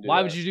 they wouldn't do Why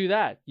that. would you do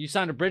that? You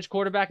signed a bridge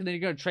quarterback and then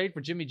you're going to trade for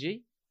Jimmy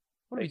G?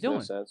 What are you doing?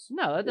 No sense.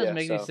 No, that doesn't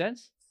make any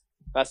sense.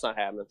 That's not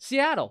happening.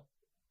 Seattle.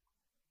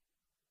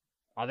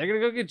 Are they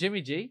going to go get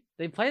Jimmy G?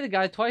 They play the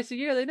guy twice a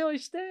year. They know he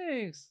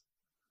stinks.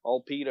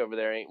 Old Pete over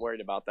there ain't worried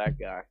about that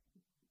guy.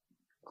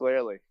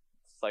 Clearly.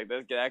 It's like,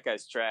 that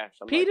guy's trash.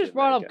 Pete has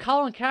brought up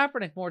Colin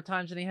Kaepernick more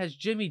times than he has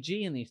Jimmy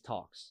G in these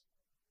talks.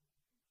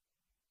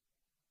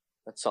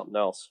 That's something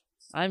else.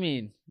 I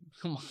mean,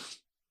 come on.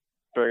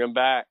 Bring him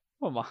back.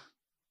 Come on.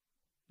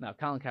 No,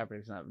 Colin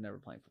Kaepernick's never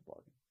playing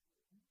football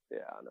again.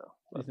 Yeah, I know.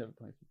 He's never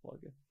playing football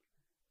again.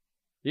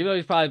 Even though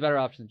he's probably a better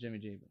option than Jimmy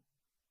G. But,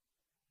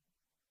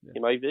 yeah. He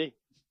might be.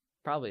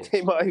 Probably.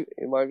 He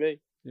might be.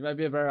 He might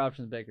be a better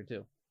option than Baker,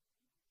 too.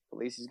 At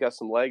least he's got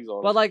some legs on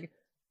him. But, like,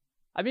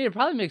 I mean, it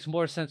probably makes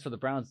more sense for the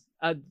Browns.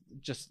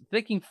 Just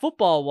thinking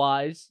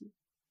football-wise,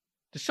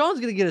 Deshaun's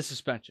going to get a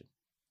suspension.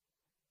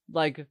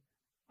 Like,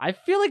 I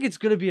feel like it's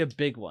going to be a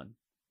big one.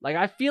 Like,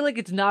 I feel like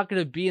it's not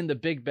going to be in the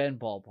Big Ben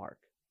ballpark.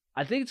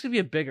 I think it's going to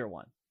be a bigger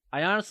one.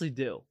 I honestly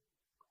do.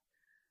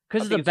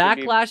 Because of the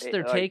backlash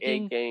they're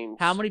taking,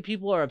 how many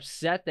people are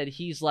upset that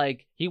he's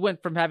like, he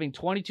went from having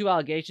 22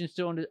 allegations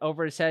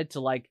over his head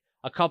to like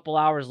a couple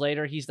hours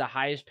later, he's the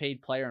highest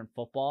paid player in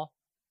football.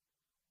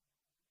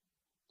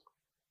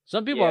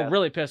 Some people are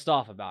really pissed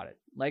off about it.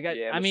 Like,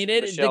 I mean,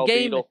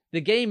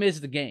 the game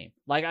is the game.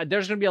 Like,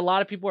 there's going to be a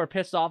lot of people who are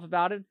pissed off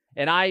about it.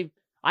 And I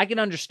can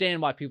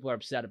understand why people are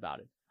upset about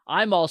it.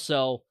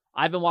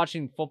 I've been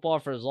watching football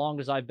for as long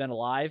as I've been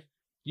alive.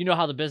 You know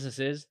how the business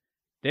is.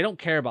 They don't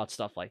care about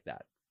stuff like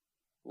that.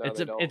 No,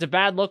 it's a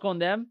bad look on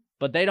them,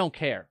 but they don't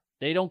care.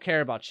 They don't care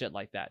about shit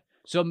like that.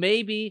 So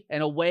maybe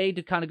in a way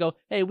to kind of go,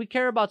 hey, we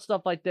care about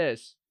stuff like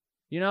this.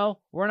 You know,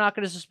 we're not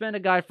going to suspend a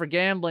guy for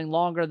gambling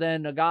longer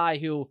than a guy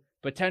who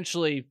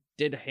potentially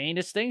did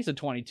heinous things to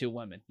 22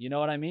 women. You know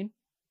what I mean?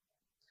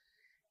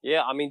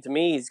 Yeah, I mean, to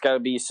me, he's got to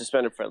be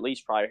suspended for at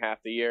least probably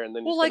half the year, and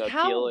then he's going to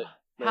appeal it.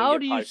 How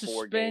do you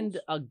suspend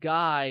a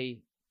guy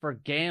for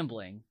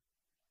gambling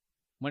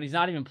when he's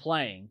not even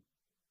playing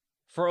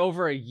for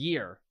over a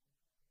year?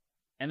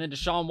 And then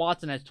Deshaun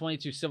Watson has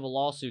 22 civil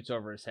lawsuits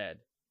over his head.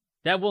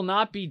 That will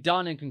not be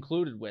done and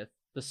concluded with.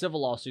 The civil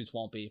lawsuits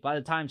won't be. By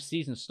the time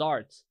season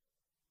starts,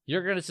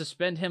 you're going to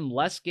suspend him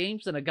less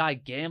games than a guy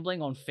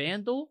gambling on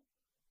FanDuel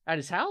at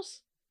his house?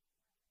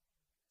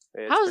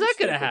 How is that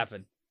going to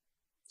happen?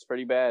 It's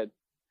pretty bad.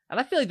 And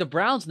I feel like the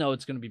Browns know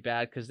it's going to be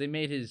bad because they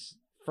made his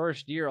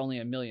first year only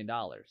 $1 million.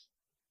 Well,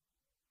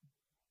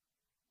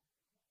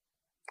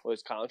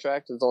 his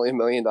contract is only $1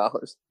 million.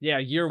 Yeah,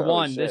 year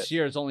one this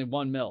year is only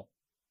 $1 million.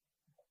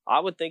 I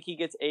would think he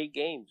gets 8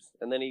 games,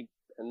 and then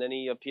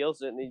he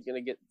appeals it, and he's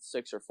gonna get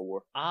 6 or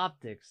 4.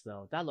 Optics,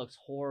 though, that looks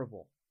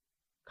horrible.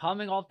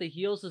 Coming off the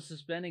heels of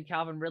suspending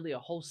Calvin Ridley a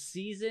whole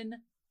season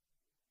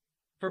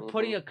for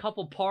putting a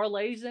couple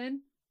parlays in.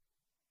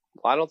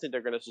 Well, I don't think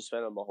they're gonna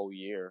suspend him a whole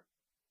year.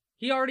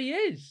 He already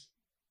is.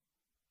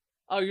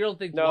 Oh, you don't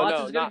think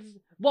Watson's gonna?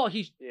 Well,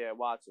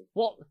 Watson.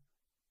 Well,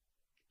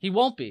 he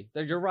won't be.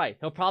 You're right.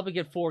 He'll probably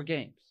get 4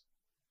 games.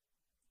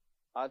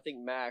 I think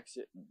max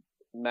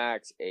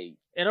 8.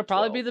 It'll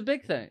probably 12. Be the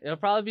big thing. It'll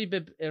probably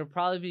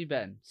be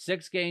Ben.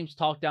 6 games,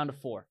 talked down to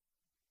 4,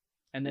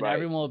 and then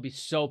everyone will be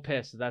so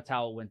pissed that's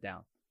how it went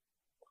down.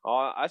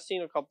 I've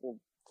seen a couple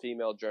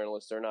female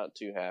journalists. They're not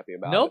too happy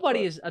about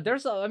Nobody is.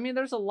 There's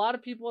a lot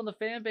of people in the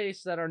fan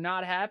base that are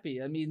not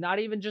happy. I mean, not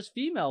even just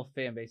female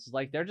fan bases.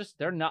 Like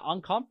they're not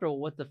uncomfortable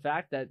with the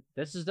fact that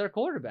this is their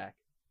quarterback.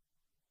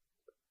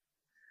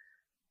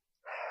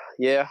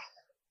 Yeah.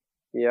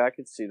 Yeah, I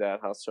could see that,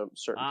 how certain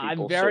people...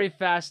 I'm very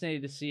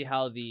fascinated to see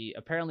how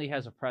apparently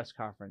has a press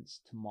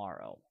conference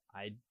tomorrow.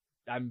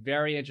 I'm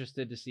very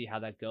interested to see how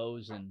that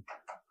goes and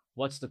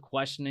what's the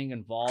questioning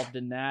involved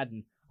in that.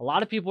 And a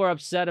lot of people are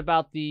upset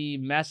about the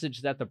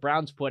message that the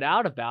Browns put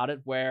out about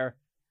it, where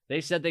they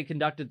said they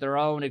conducted their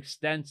own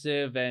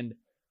extensive and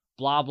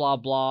blah, blah,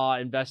 blah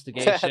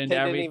investigation,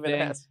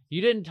 everything.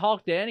 You didn't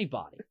talk to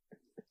anybody.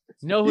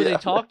 You know who they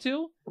talked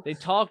to? They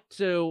talked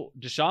to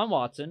Deshaun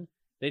Watson.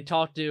 They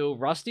talked to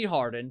Rusty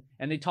Hardin,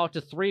 and they talked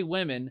to 3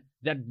 women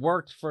that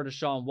worked for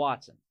Deshaun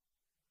Watson.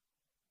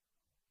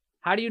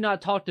 How do you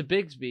not talk to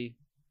Bigsby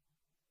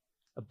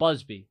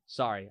Busby.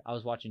 Sorry, I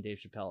was watching Dave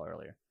Chappelle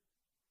earlier.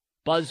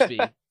 Busby.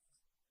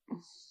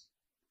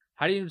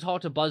 How do you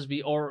talk to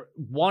Busby or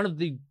one of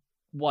the,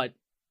 what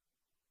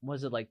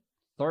was it, like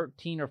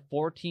 13 or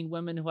 14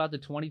 women who have the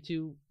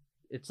 22?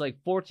 It's like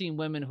 14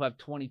 women who have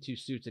 22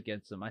 suits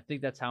against them. I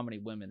think that's how many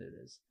women it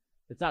is.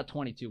 It's not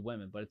 22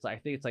 women, but I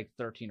think it's like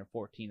 13 or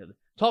 14 of them.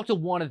 Talk to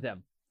one of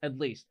them, at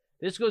least.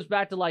 This goes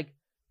back to like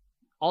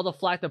all the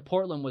flack that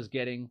Portland was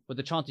getting with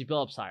the Chauncey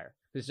Billups hire.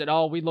 They said,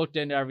 oh, we looked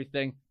into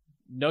everything.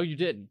 No, you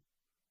didn't.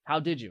 How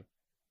did you?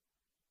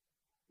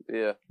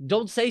 Yeah.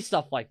 Don't say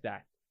stuff like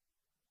that.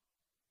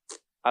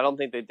 I don't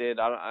think they did.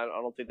 I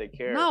don't think they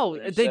care. No,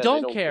 like they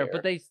don't care,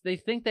 but they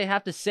think they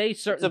have to say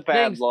certain things. It's a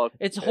bad things. look.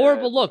 It's a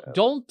horrible look. Bad.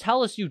 Don't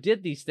tell us you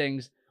did these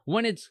things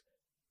when it's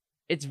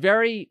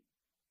very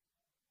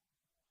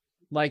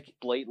like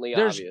blatantly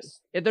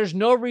obvious. There's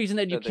no reason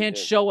that you can't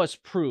show us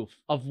proof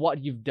of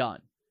what you've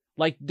done.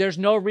 Like there's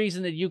no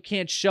reason that you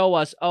can't show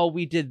us, oh,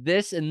 we did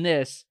this and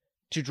this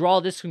to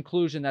draw this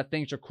conclusion that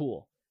things are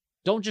cool.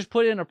 Don't just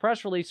put it in a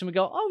press release and we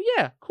go, oh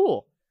yeah,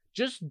 cool.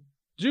 Just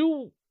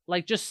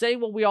say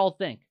what we all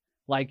think.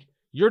 Like,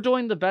 you're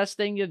doing the best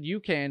thing that you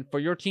can for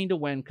your team to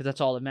win because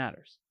that's all that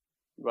matters.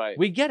 Right.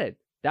 We get it.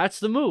 That's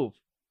the move.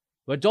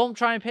 But don't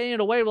try and paint it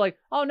away. We're like,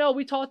 oh no,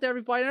 we talked to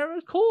everybody and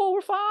everything's cool.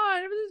 We're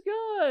fine. Everything's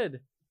good.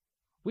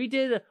 We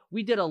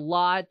did a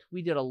lot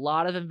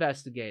of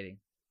investigating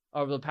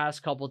over the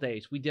past couple of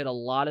days. We did a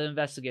lot of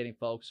investigating,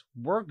 folks.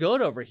 We're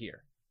good over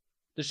here.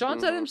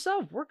 Deshaun said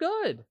himself, we're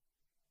good.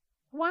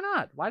 Why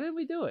not? Why didn't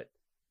we do it?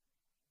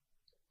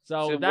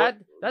 So that's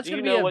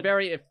going to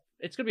be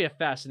it's going to be a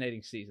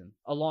fascinating season,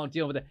 along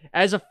dealing with it.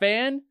 As a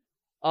fan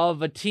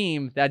of a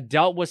team that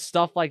dealt with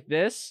stuff like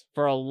this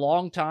for a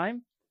long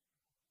time,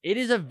 it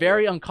is a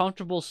very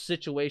uncomfortable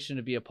situation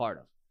to be a part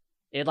of.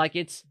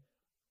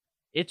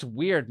 It's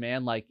weird,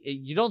 man. Like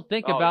you don't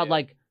think about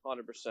 100%.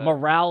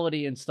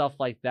 Morality and stuff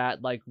like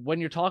that. Like when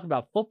you're talking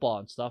about football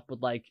and stuff,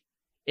 but like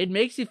it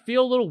makes you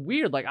feel a little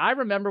weird. Like I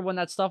remember when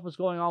that stuff was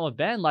going on with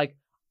Ben, like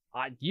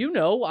I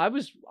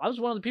was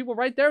one of the people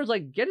right there who was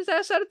like, get his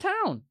ass out of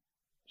town.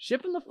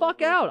 Ship him the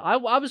fuck out. I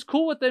was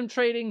cool with them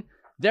trading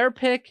their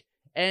pick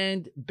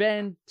and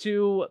Ben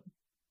to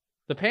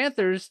the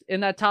Panthers in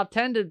that top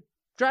 10 to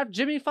draft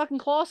Jimmy fucking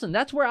Clausen.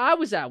 That's where I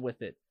was at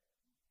with it.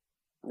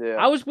 Yeah.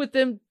 I was with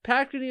them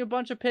packing a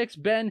bunch of picks,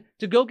 Ben,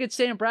 to go get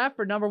Sam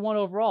Bradford number 1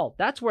 overall.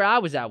 That's where I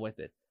was at with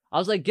it. I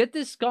was like, get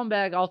this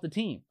scumbag off the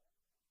team.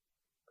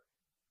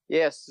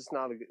 Yes, it's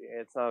not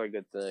a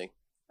good thing.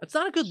 It's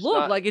not a good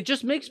look. Like, it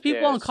just makes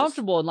people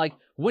uncomfortable. And, like,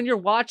 when you're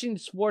watching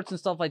sports and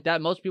stuff like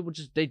that, most people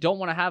they don't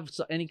want to have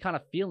any kind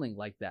of feeling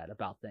like that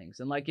about things.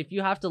 And, like, if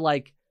you have to,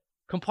 like,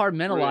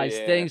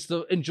 compartmentalize things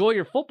to enjoy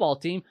your football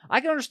team,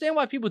 I can understand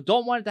why people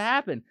don't want it to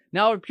happen.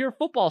 Now, on a pure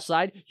football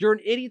side, you're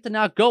an idiot to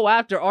not go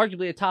after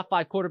arguably a top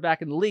 5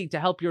 quarterback in the league to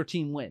help your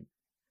team win.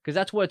 Because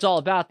that's what it's all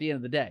about at the end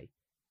of the day.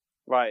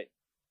 Right.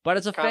 But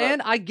as a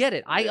fan, I get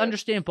it. I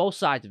understand both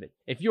sides of it.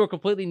 If you were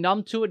completely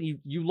numb to it,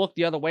 you look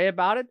the other way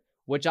about it,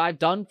 which I've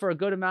done for a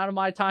good amount of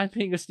my time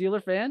being a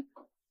Steeler fan.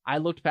 I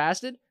looked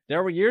past it.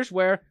 There were years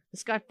where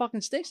this guy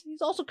fucking stinks.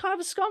 He's also kind of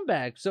a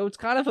scumbag. So it's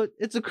kind of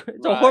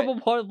a horrible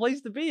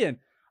place to be in.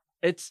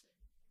 It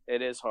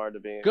is hard to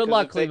be in. Good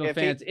luck, Cleveland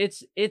fans.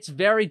 It's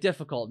very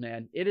difficult,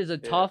 man. It is a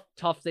tough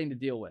thing to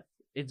deal with.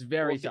 It's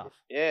very tough.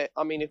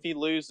 I mean, if he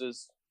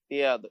loses,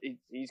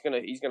 he's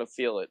gonna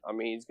feel it. I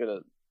mean,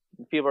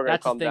 people are gonna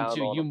come down. That's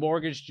the thing too. You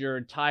mortgaged your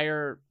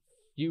entire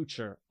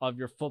future of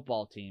your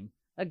football team.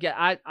 Again,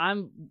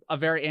 I'm a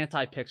very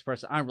anti-picks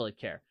person. I don't really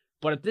care.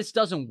 But if this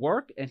doesn't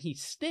work and he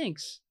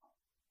stinks,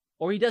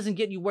 or he doesn't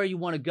get you where you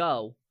want to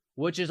go,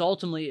 which is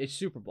ultimately a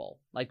Super Bowl.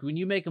 Like when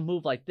you make a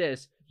move like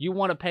this, you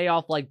want to pay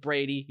off like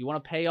Brady, you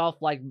want to pay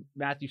off like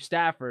Matthew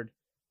Stafford,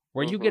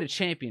 where you get a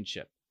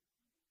championship.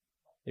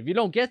 If you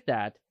don't get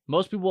that,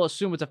 most people will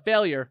assume it's a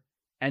failure,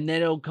 and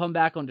then it'll come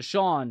back on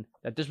Deshaun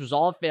that this was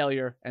all a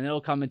failure, and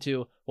it'll come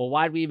into, well,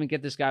 why did we even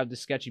get this guy with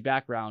this sketchy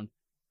background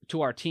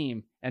to our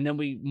team, and then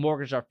we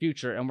mortgage our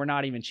future, and we're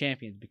not even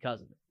champions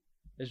because of it.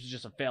 This was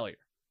just a failure.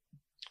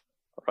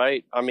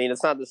 Right. I mean,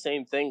 it's not the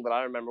same thing, but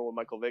I remember when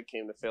Michael Vick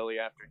came to Philly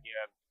after he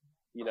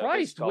had,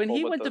 Christ, when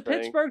he went to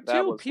Pittsburgh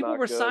too, people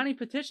were signing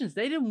petitions.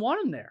 They didn't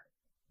want him there.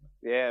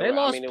 Yeah,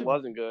 I mean, it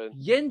wasn't good.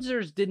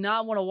 Yinzers did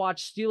not want to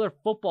watch Steeler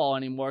football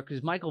anymore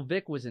because Michael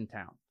Vick was in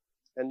town.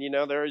 And,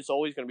 there is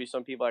always going to be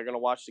some people that are going to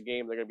watch the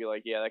game. They're going to be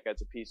like, yeah, that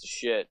guy's a piece of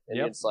shit. And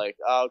it's like,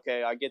 oh,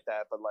 okay, I get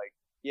that. But, like,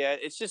 yeah,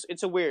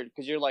 it's a weird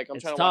because you're like, I'm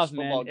trying to watch a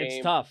football game.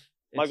 It's tough.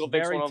 Michael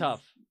Vick's very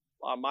tough.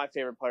 My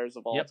favorite players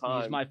of all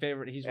time. He's my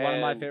favorite. He's one of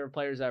my favorite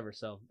players ever.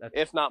 So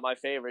if not my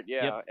favorite,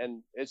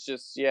 And it's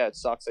just, it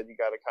sucks that you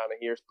got to kind of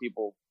hear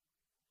people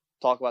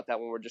talk about that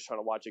when we're just trying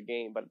to watch a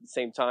game. But at the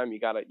same time, you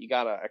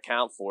gotta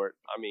account for it.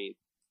 I mean,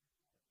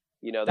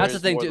 that's the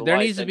thing too. There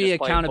needs to be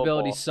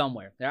accountability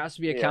somewhere. There has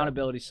to be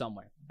accountability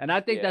somewhere, and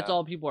I think that's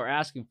all people are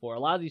asking for. A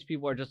lot of these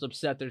people are just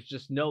upset. There's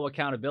just no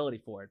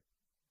accountability for it.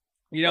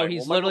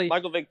 He's literally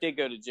Michael Vick did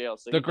go to jail.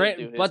 So the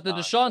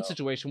Deshaun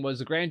situation was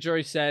the grand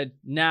jury said,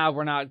 "Nah,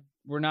 we're not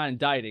we're not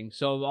indicting.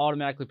 So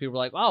automatically people are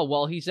like, oh,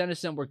 well, he's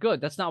innocent. We're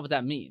good. That's not what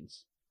that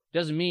means. It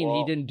doesn't mean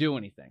he didn't do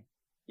anything.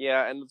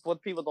 Yeah, and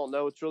what people don't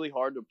know, it's really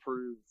hard to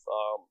prove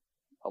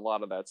a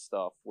lot of that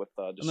stuff with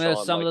Deshaun. I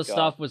mean, some of the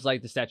stuff was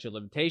like the statute of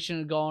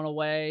limitation going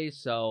away.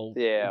 So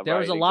yeah, there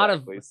was a lot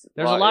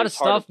of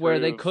stuff where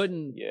they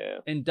couldn't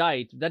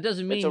indict. That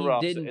doesn't mean he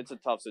didn't. It's a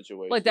tough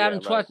situation. Like the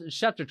Adam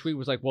Schefter tweet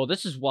was like, well,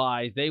 this is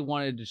why they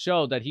wanted to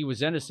show that he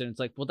was innocent. It's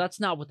like, well, that's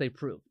not what they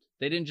proved.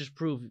 They didn't just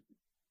prove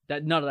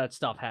that none of that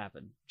stuff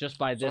happened just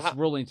by this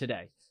ruling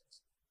today.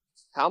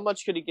 How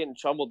much could he get in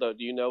trouble though?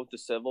 Do you know with the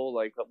civil?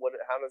 Like, what?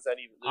 How does that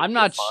even? I'm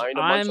not.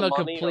 I'm a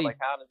complete. Like,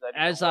 how does that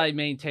as I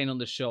maintain on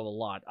the show a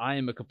lot, I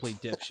am a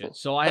complete dipshit.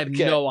 So I have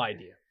no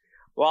idea.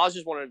 Well, I was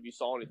just wondering if you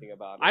saw anything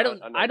about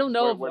it. I don't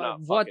know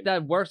what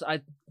that works.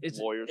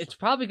 It's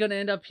probably going to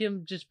end up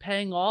him just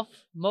paying off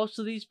most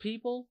of these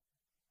people,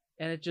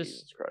 and it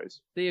just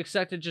they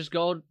expect it just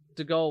go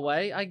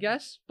away, I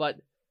guess. But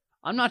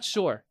I'm not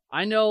sure.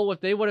 I know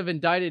if they would have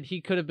indicted,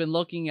 he could have been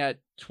looking at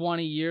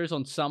 20 years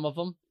on some of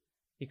them.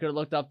 He could have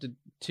looked up to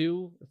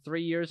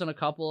 2-3 years on a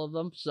couple of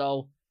them.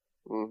 So,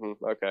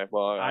 okay.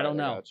 Well, I don't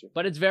know,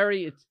 but it's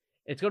going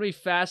to be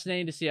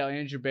fascinating to see how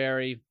Andrew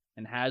Berry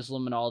and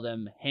Haslam and all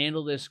them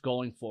handle this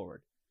going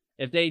forward.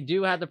 If they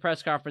do have the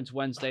press conference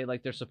Wednesday,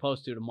 like they're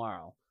supposed to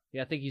tomorrow,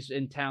 I think he's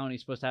in town.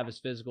 He's supposed to have his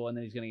physical, and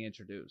then he's going to get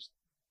introduced.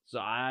 So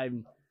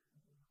I'm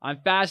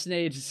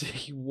fascinated to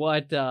see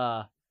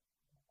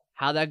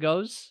how that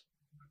goes.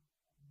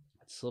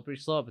 It's slippery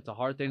slope. It's a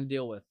hard thing to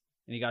deal with,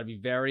 and you got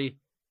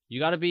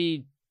to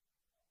be.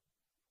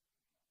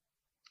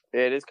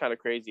 It is kind of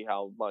crazy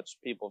how much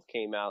people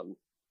came out and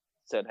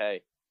said,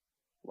 hey,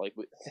 like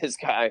this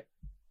guy,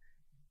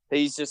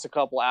 he's just a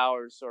couple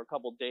hours or a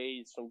couple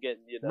days from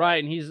getting,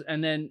 right. And he's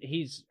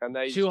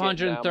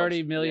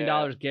 $230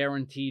 million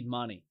guaranteed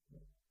money.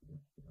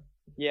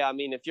 Yeah. I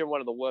mean, if you're one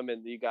of the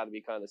women, you got to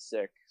be kind of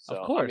sick. So,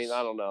 of course. I mean,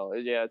 I don't know.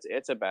 Yeah.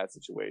 It's a bad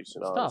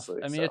situation. It's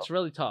honestly. Tough. I mean, it's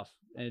really tough.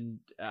 And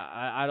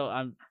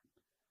I'm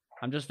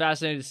just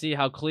fascinated to see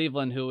how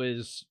Cleveland, who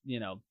is,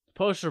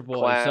 poster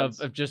boys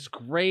of just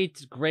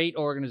great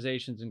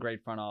organizations and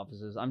great front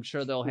offices. I'm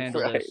sure they'll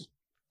handle this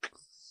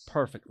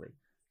perfectly.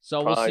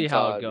 So we'll see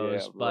how it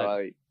goes.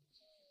 But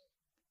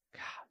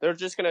they're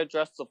just going to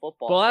address the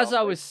football. Well, as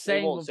I was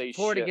saying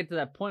before, to get to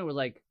that point, where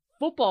like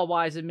football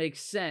wise, it makes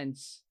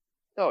sense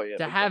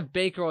to have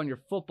Baker on your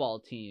football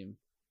team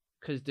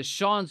because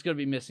Deshaun's going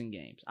to be missing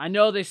games. I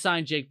know they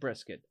signed Jake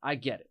Brisket. I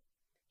get it.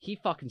 He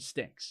fucking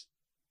stinks.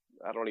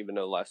 I don't even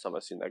know the last time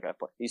I've seen that guy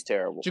play. He's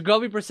terrible.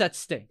 Jacoby Brissett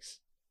stinks.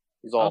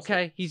 He's awful.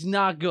 Okay, he's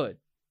not good.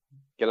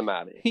 Get him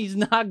out of here. He's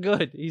not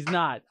good. He's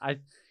not.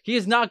 He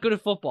is not good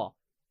at football.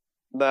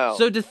 No.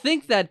 So to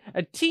think that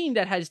a team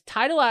that has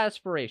title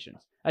aspirations,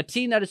 a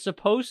team that is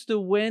supposed to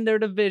win their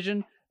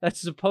division, that's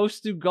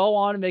supposed to go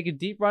on and make a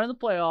deep run in the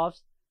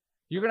playoffs,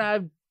 you're going to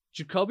have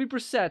Jacoby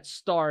Brissett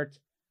start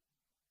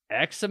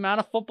X amount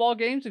of football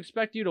games,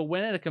 expect you to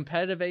win at a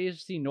competitive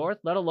AFC North,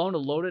 let alone a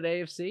loaded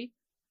AFC?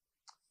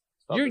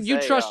 You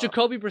trust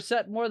Jacoby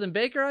Brissett more than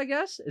Baker, I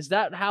guess? Is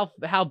that how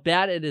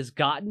bad it has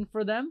gotten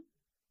for them?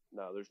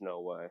 No, there's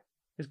no way.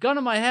 It's gun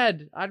to my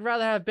head. I'd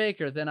rather have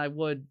Baker than I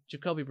would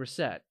Jacoby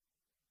Brissett.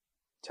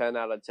 10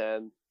 out of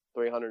 10,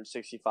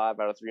 365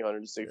 out of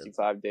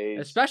 365 days.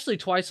 Especially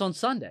twice on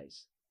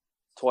Sundays.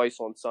 Twice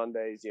on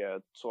Sundays, yeah.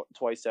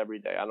 Twice every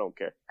day. I don't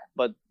care.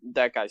 But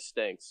that guy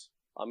stinks.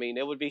 I mean,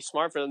 it would be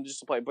smart for them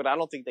just to play, but I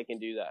don't think they can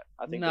do that.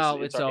 I think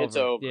it's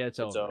over. Yeah, it's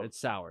over. It's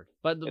soured.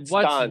 But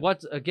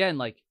what's again,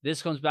 like,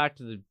 this comes back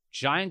to the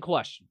giant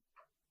question.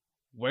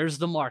 Where's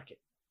the market?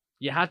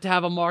 You have to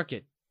have a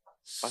market.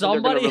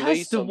 Somebody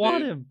has to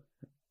want him.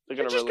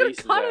 You're just going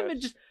to cut him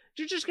and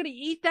you're just going to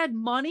eat that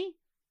money?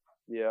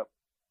 Yeah.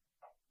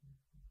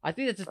 I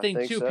think that's the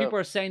thing, too. So. People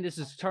are saying this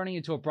is turning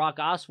into a Brock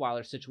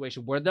Osweiler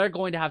situation where they're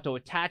going to have to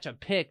attach a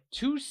pick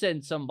to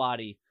send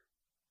somebody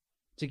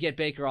to get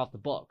Baker off the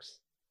books.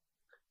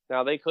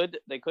 Now they could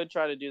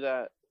try to do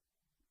that,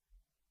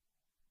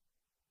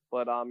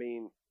 but I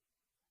mean,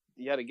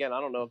 yet again, I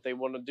don't know if they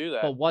want to do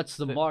that. But what's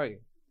the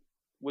market?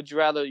 Would you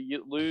rather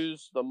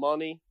lose the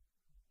money?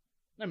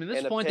 I mean, at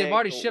this point, they've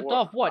already shipped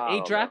off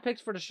 8 draft picks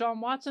for Deshaun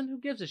Watson. Who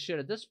gives a shit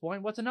at this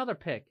point? What's another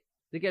pick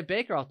to get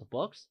Baker off the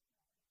books?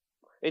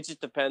 It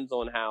just depends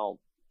on how.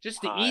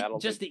 Just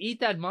to eat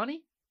that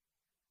money.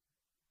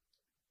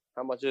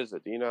 How much is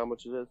it? Do you know how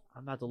much it is?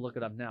 I'm about to look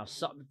it up now.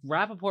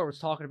 Rappaport was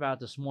talking about it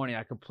this morning.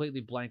 I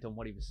completely blanked on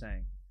what he was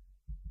saying.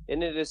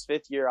 Isn't it his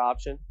 5th-year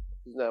option?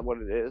 Isn't that what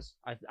it is?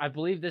 I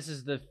believe this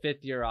is the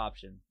 5th-year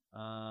option.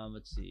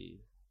 Let's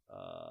see.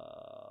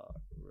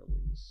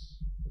 Release.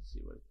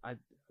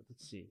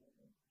 Let's see.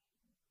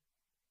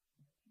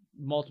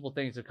 Multiple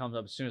things that comes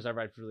up as soon as I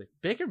write for release.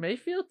 Baker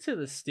Mayfield to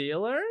the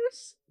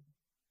Steelers?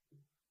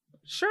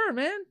 Sure,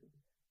 man.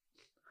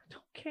 I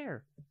don't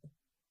care.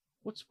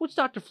 What's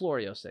Dr.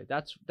 Florio say?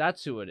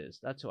 That's who it is.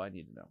 That's who I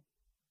need to know.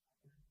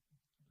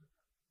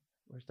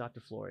 Where's Dr.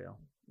 Florio?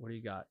 What do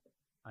you got?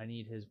 I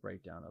need his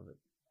breakdown of it.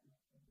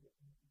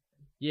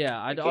 Yeah,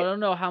 I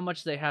don't know how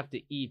much they have to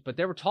eat, but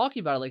they were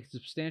talking about it like a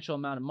substantial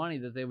amount of money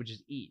that they would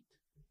just eat.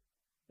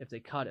 if they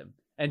cut him.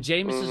 And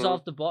Jameis is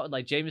off the ball.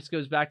 Like, Jameis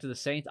goes back to the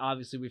Saints.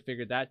 Obviously, we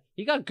figured that.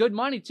 He got good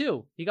money,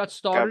 too. He got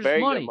starters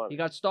money. He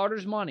got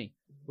starters money,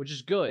 which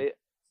is good.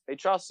 They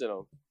trusted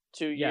him.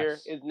 2 year.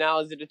 Yes. Now,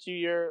 is it a 2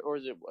 year or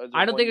is it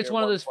I don't think it's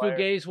one of those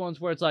fugazi ones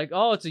where it's like,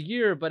 oh, it's a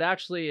year, but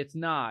actually it's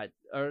not.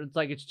 Or it's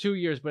like it's 2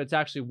 years, but it's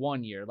actually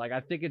 1 year. Like, I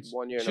think it's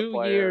 1 year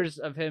 2 years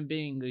of him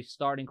being the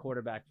starting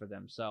quarterback for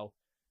them. So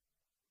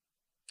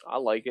I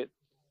like it.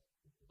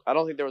 I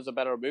don't think there was a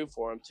better move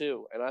for him,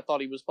 too. And I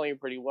thought he was playing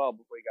pretty well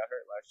before he got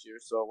hurt last year,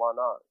 so why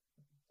not?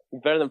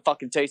 He's better than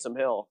fucking Taysom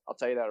Hill. I'll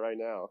tell you that right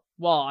now.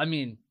 Well, I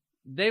mean,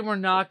 they were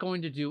not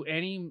going to do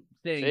anything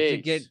to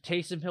get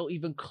Taysom Hill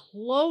even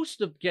close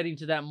to getting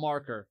to that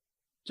marker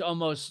to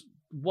almost,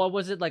 what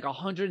was it, like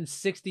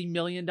 $160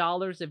 million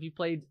if you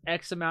played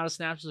X amount of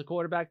snaps as a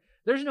quarterback.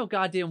 There's no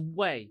goddamn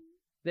way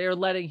they are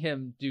letting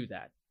him do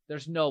that.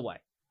 There's no way.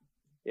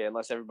 Yeah,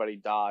 unless everybody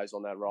dies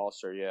on that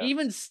roster, yeah.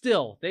 Even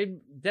still,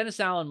 Dennis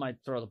Allen might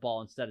throw the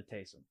ball instead of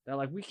Taysom. They're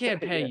like, we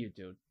can't pay you,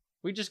 dude.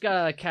 We just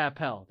got cap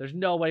hell. There's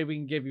no way we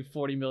can give you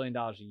 $40 million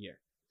a year.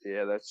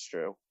 Yeah, that's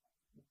true.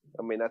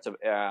 I mean,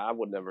 I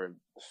would never.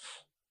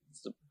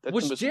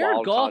 Was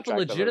Jared Goff a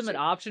legitimate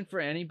option for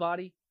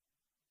anybody?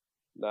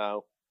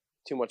 No.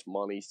 Too much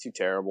money. He's too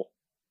terrible.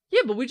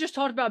 Yeah, but we just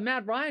talked about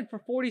Matt Ryan for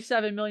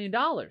 $47 million.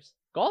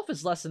 Goff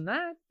is less than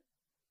that.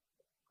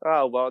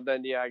 Oh, well,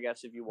 then, yeah, I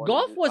guess if you want.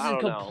 Goff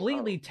wasn't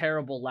completely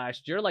terrible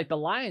last year. Like, the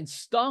Lions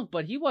stunk,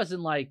 but he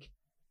wasn't like.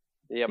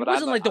 Yeah, but he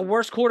wasn't like the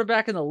worst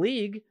quarterback in the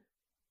league.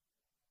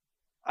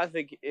 I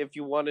think if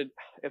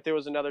there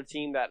was another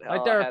team that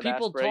like there are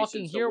people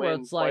talking here where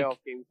it's like,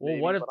 well,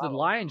 what if the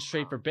Lions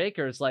trade for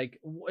Baker? It's like,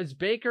 is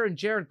Baker and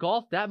Jared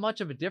Goff that much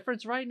of a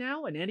difference right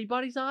now in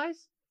anybody's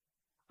eyes?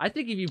 I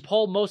think if you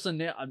poll most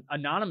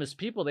anonymous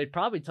people, they'd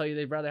probably tell you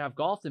they'd rather have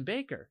Goff than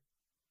Baker.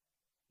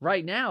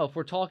 Right now, if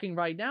we're talking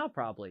right now,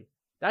 probably.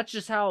 That's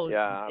just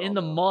how in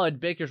the mud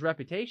Baker's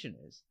reputation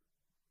is.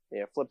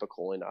 Yeah, flip a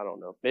coin. I don't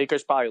know.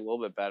 Baker's probably a little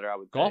bit better, I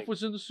would think. Goff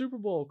was in the Super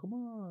Bowl. Come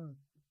on.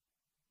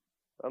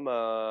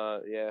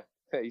 Yeah.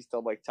 He's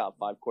still like top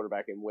 5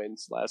 quarterback in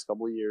wins last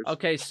couple of years.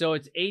 Okay, so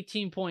it's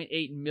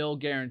 $18.8 million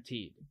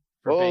guaranteed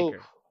for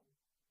Baker.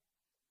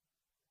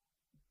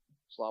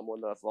 It's a lot more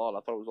than I thought. I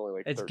thought it was only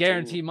like it's 13.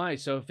 Guaranteed money.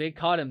 So if they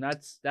cut him,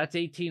 that's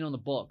 18 on the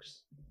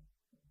books.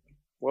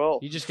 Well,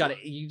 you just gotta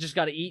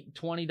eat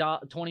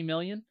 $20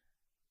 million.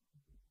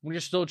 When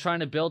you're still trying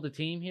to build a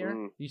team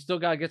here, you still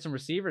gotta get some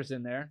receivers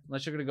in there,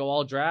 unless you're gonna go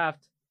all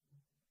draft.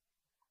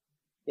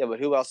 Yeah, but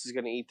who else is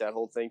gonna eat that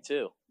whole thing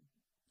too?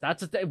 That's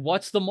the thing.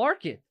 What's the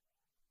market?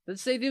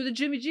 Let's say do the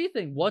Jimmy G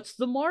thing. What's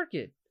the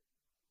market?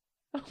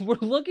 We're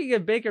looking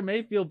at Baker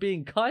Mayfield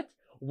being cut,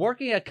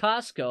 working at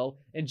Costco,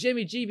 and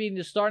Jimmy G being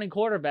the starting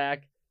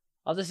quarterback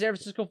of the San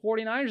Francisco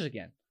 49ers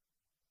again.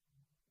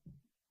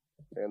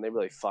 Man, they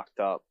really fucked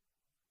up.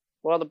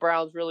 Well, the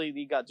Browns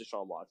you got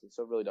Deshaun Watson,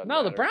 so it really doesn't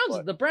matter.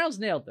 No, the Browns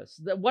nailed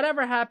this.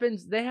 Whatever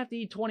happens, they have to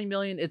eat $20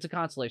 million. It's a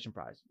consolation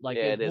prize. Like,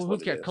 yeah, it is. Who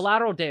cares?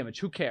 Collateral damage.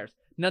 Who cares?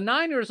 Now,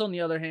 Niners, on the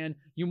other hand,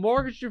 you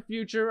mortgage your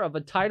future of a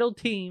titled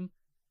team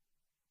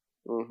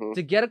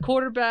to get a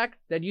quarterback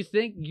that you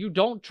think you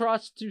don't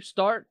trust to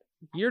start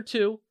year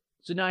 2.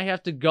 So now you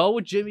have to go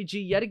with Jimmy G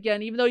yet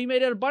again, even though you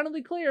made it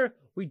abundantly clear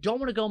we don't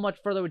want to go much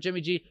further with Jimmy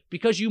G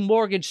because you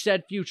mortgaged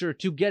said future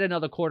to get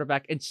another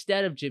quarterback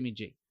instead of Jimmy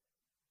G.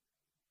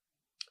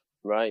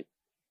 Right.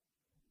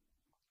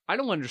 I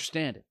don't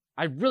understand it.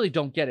 I really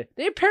don't get it.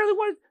 They apparently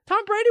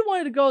Tom Brady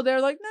wanted to go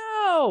there. Like,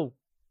 no.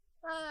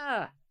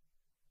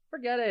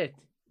 Forget it.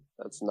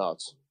 That's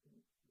nuts.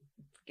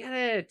 Forget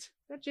it.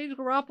 Got James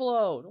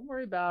Garoppolo. Don't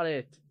worry about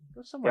it.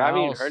 Go somewhere else. I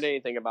haven't even heard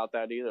anything about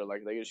that either.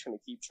 Like, they're just going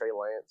to keep Trey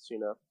Lance, you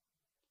know?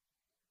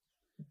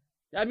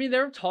 I mean,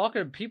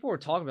 people were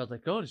talking about,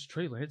 like, oh, does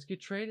Trey Lance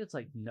get traded? It's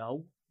like,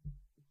 no.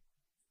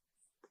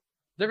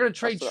 They're going to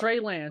trade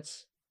Trey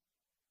Lance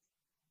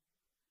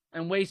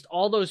and waste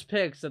all those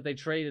picks that they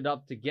traded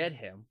up to get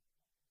him.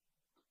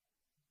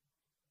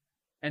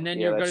 And then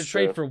you're going to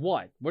trade for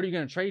what? What are you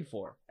going to trade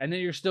for? And then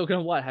you're still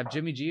going to have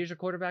Jimmy G as your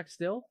quarterback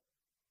still?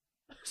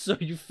 So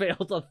you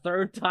failed a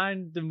third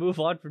time to move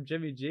on from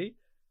Jimmy G?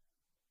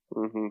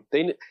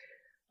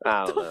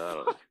 I don't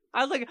know.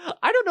 I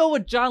don't know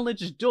what John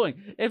Lynch is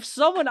doing. If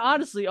someone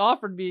honestly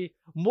offered me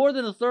more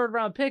than a 3rd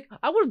round pick,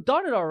 I would have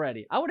done it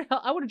already. I would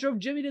have drove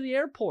Jimmy to the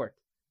airport.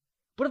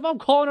 But if I'm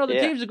calling other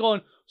teams and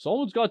going,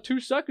 someone's got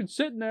 2 seconds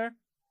sitting there,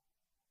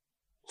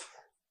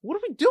 what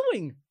are we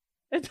doing?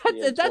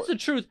 If that's the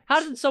truth,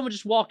 how did someone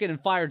just walk in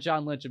and fire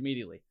John Lynch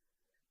immediately?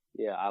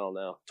 Yeah, I don't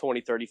know.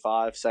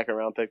 2035, 2nd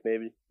round pick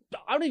maybe.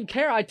 I don't even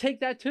care. I take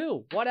that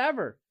too.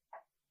 Whatever.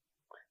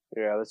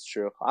 Yeah, that's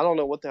true. I don't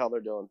know what the hell they're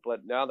doing,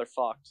 but now they're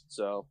fucked.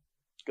 So,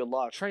 good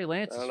luck. Trey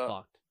Lance is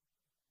fucked.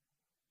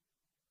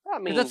 I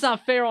mean, that's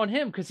not fair on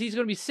him because he's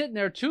going to be sitting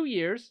there 2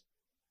 years.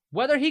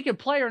 Whether he can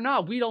play or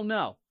not, we don't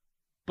know.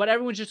 But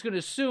everyone's just going to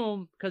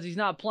assume because he's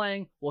not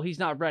playing, well, he's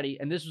not ready,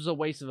 and this was a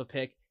waste of a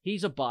pick.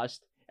 He's a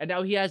bust, and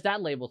now he has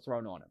that label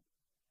thrown on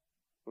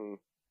him.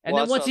 And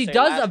then once he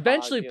does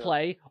eventually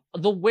play,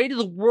 the weight of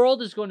the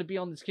world is going to be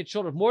on this kid's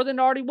shoulder, more than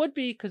it already would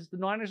be, because the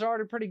Niners are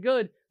already pretty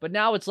good. But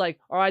now it's like,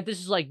 all right, this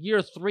is like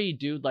year 3,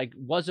 dude. Like,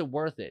 was it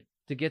worth it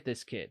to get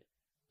this kid?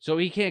 So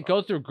he can't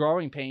go through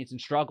growing pains and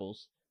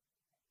struggles.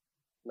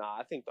 Nah,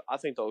 I think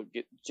they'll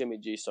get Jimmy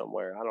G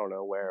somewhere. I don't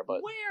know where,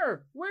 but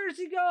where does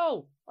he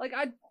go? Like,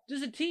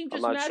 does a team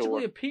just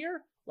magically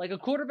appear? Like, a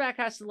quarterback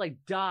has to like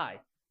die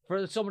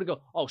for someone to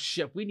go, oh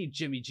shit, we need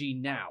Jimmy G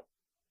now.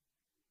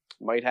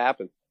 Might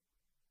happen.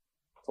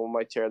 Someone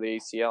might tear the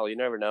ACL. You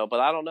never know. But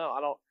I don't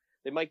know.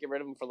 They might get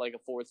rid of him for like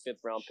a 4th,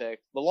 5th round pick.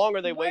 The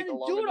longer they wait, the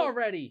longer.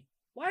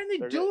 Why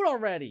didn't they do it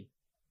already?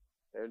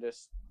 They're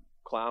just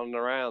clowning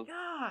around.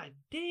 God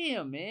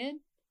damn, man.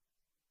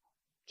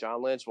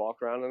 John Lynch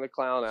walked around in a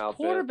clown outfit.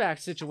 Quarterback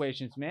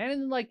situations, man.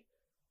 And like,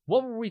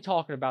 what were we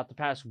talking about the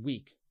past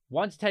week?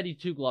 Once Teddy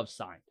Two Gloves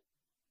signed,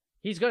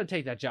 he's going to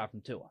take that job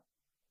from Tua.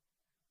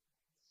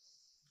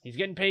 He's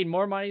getting paid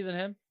more money than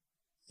him.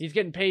 He's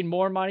getting paid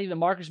more money than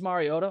Marcus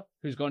Mariota,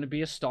 who's going to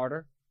be a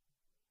starter.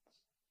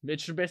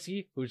 Mitch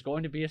Trubisky, who's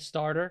going to be a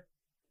starter.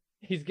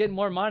 He's getting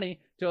more money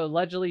to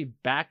allegedly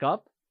back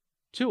up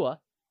Tua.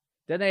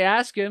 Then they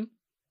ask him,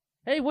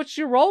 hey, what's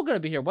your role going to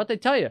be here? What'd they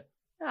tell you?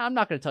 I'm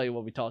not going to tell you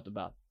what we talked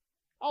about.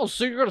 Oh,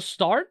 so you're going to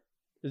start?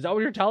 Is that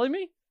what you're telling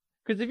me?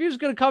 Because if he was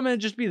going to come in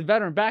and just be the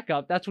veteran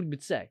backup, that's what he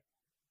would say.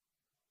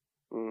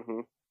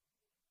 Mm-hmm.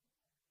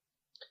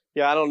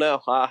 Yeah, I don't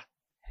know.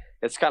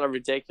 It's kind of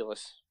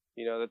ridiculous,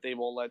 that they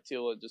won't let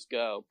Tua just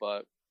go.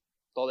 But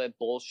all that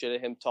bullshit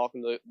of him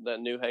talking to that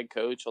new head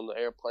coach on the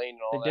airplane and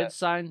all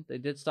that. They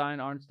did sign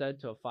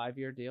Armstead to a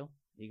 5-year deal.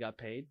 He got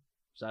paid.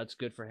 So that's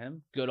good for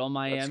him. Good on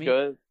Miami. That's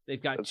good.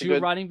 They've got 2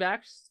 running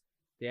backs.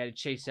 They added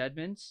Chase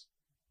Edmonds.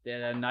 They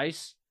had a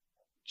nice,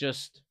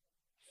 just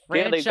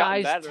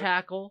franchise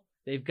tackle.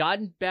 They've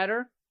gotten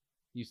better.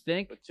 You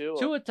think?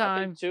 Tua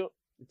time.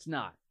 It's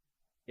not.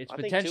 It's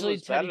potentially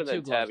Teddy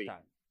Two Gloves time.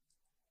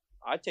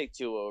 I take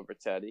Tua over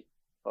Teddy.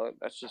 But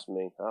that's just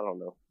me. I don't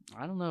know.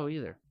 I don't know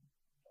either.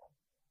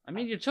 I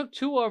mean, you took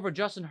Tua over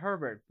Justin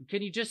Herbert.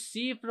 Can you just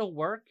see if it'll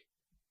work?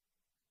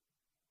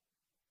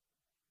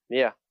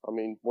 Yeah. I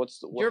mean,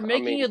 you're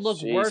making it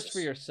look worse for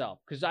yourself.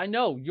 Because I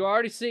know you're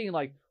already seeing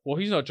like, well,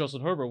 he's not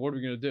Justin Herbert. What are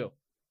we going to do?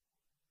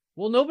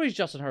 Well, nobody's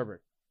Justin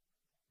Herbert.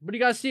 But you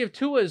got to see if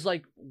Tua is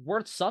like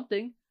worth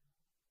something.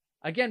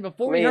 Again,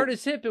 before he hurt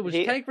his hip, it was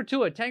tank for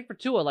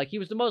Tua. Like, he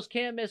was the most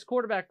can't-miss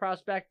quarterback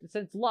prospect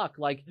since Luck.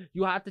 Like,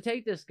 you have to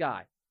take this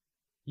guy.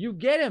 You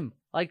get him,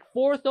 like,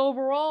 4th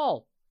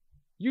overall.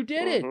 You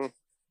did it.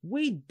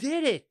 We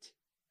did it.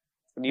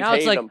 Now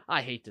it's like,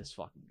 I hate this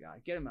fucking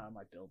guy. Get him out of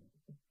my building.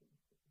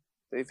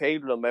 They've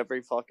hated him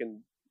ever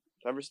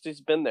since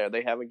he's been there.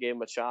 They haven't gave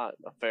him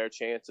a fair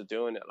chance of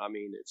doing it. I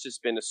mean, it's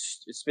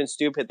been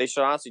stupid. They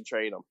should honestly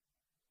trade him.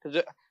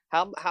 Because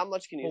how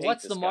much can you hate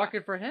what's this the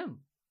market for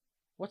him?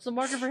 What's the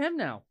market for him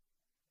now?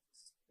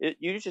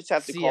 You just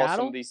have to call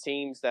some of these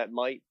teams that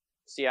might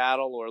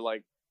Seattle or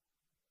like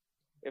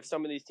if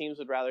some of these teams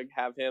would rather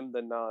have him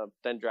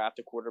than draft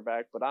a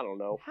quarterback. But I don't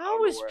know.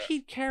 How is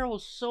Pete Carroll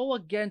so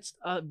against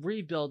a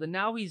rebuild and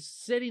now he's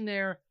sitting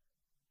there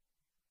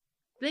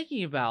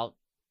thinking about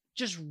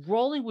just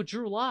rolling with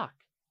Drew Lock?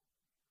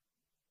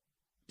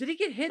 Did he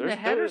get hit in the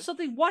head or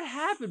something? What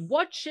happened?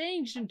 What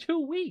changed in 2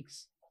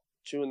 weeks?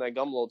 Chewing that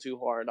gum a little too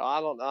hard.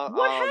 I don't know.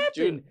 What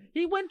happened?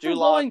 He went from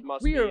going,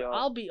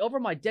 I'll be over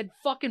my dead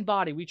fucking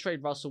body. We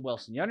trade Russell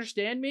Wilson. You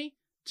understand me?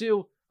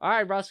 To, all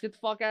right, Russ, get the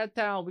fuck out of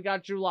town. We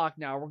got Drew Lock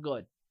now. We're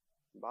good.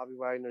 Bobby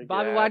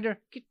Wagner,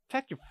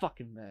 pack your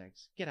fucking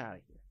bags. Get out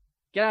of here.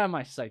 Get out of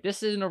my sight.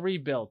 This isn't a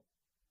rebuild.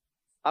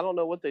 I don't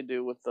know what they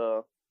do with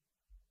I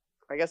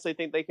guess they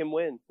think they can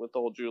win with the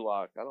old Drew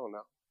Lock. I don't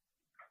know.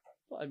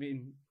 Well, I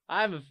mean,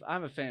 I'm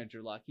a fan of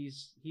Drew Lock.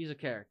 He's a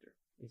character.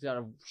 He's got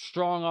a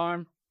strong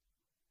arm.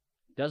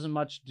 Doesn't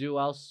much do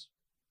else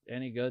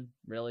any good,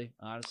 really,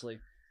 honestly.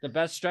 The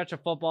best stretch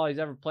of football he's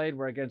ever played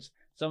were against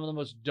some of the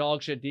most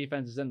dog shit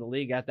defenses in the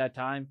league at that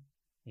time.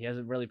 He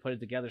hasn't really put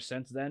it together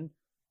since then.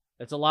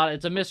 It's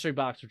a mystery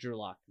box for Drew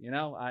Lock, I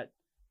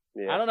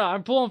don't know.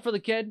 I'm pulling for the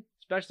kid,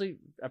 especially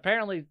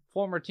apparently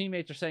former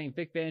teammates are saying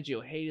Vic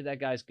Fangio hated that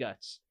guy's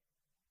guts.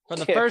 From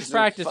the first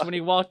practice when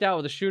he walked out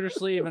with a shooter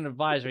sleeve and an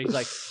advisor, he's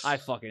like, I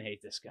fucking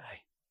hate this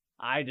guy.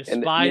 I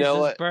despise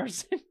this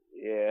person.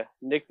 Yeah,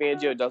 Nick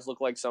Fangio does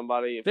look like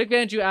somebody. Vic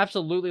Fangio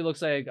absolutely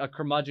looks like a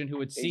curmudgeon who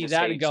would see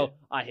that and go,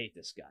 I hate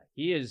this guy.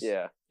 He is.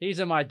 Yeah.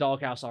 He's in my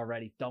doghouse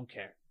already. Don't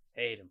care.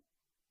 Hate him.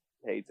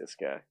 Hate this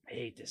guy.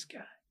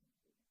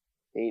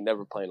 He ain't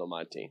never playing on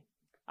my team.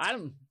 I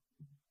don't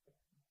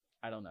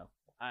know.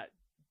 I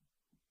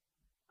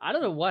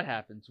don't know what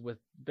happens with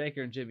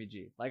Baker and Jimmy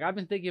G. Like, I've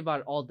been thinking about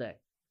it all day.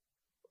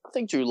 I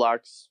think Drew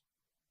Lock's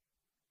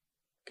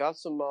got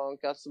some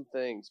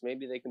things.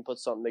 Maybe they can put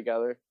something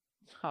together.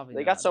 Probably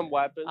they got some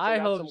weapons. I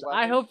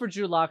hope for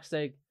Drew Lock's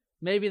sake,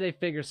 maybe they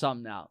figure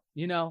something out.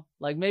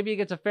 Like maybe he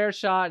gets a fair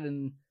shot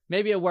and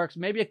maybe it works.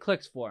 Maybe it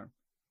clicks for him.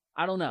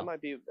 I don't know.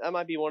 That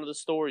might be one of the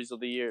stories of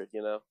the year,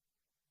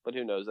 But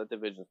who knows? That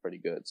division's pretty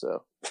good,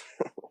 so.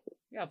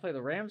 You gotta play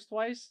the Rams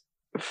twice.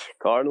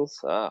 Cardinals?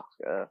 Ah,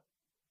 yeah.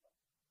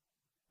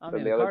 I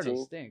mean, the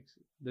Cardinals stinks.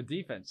 The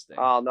defense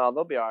stinks. Oh, no,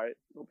 they'll be all right.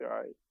 They'll be all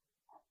right.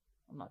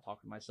 I'm not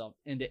talking myself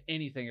into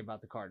anything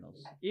about the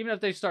Cardinals. Even if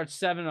they start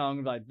 7-0, I'm going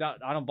to be like, no,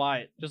 I don't buy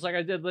it. Just like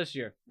I did this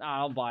year. Nah, I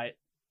don't buy it.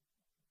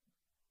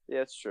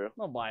 Yeah, it's true. I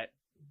don't buy it.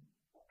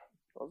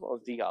 As long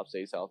as D-Hop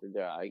stays healthy,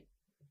 they're all right.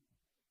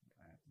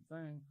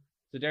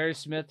 So Darius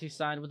Smith, he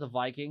signed with the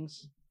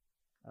Vikings.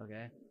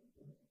 Okay.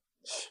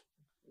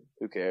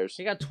 Who cares?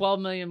 He got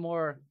 $12 million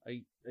more,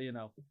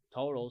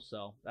 total.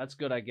 So that's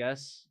good, I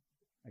guess.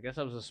 I guess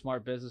that was a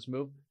smart business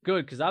move.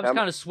 Good, because I was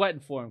kind of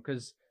sweating for him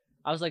because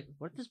I was like,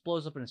 what if this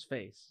blows up in his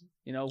face?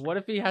 What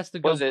if he has to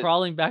go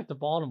crawling back to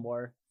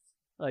Baltimore?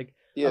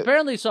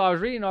 Apparently, so I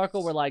was reading an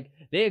article where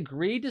they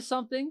agreed to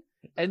something,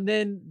 and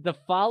then the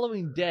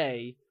following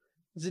day,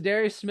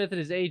 Zadarius Smith and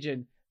his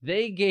agent,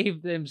 they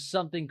gave them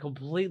something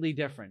completely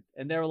different.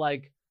 And they were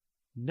like,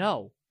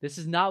 no, this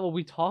is not what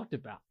we talked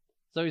about.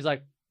 So he's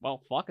like,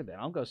 well, fuck it then.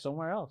 I'll go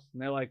somewhere else.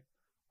 And they're like,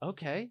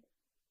 okay.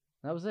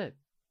 That was it.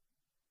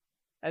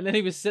 And then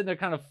he was sitting there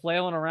kind of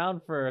flailing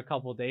around for a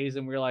couple of days,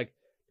 and we were like,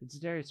 did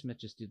Zadarius Smith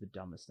just do the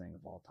dumbest thing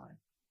of all time?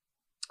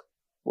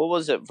 What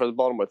was it for the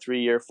Baltimore?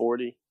 3-year,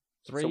 40?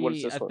 So what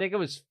is this one? Think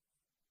it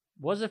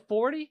was it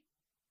 40?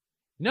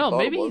 No,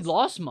 maybe he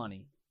lost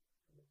money.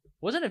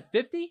 Wasn't it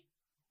 50?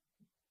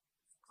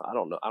 I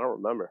don't know. I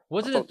don't remember.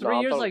 Wasn't it 3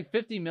 years like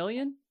 50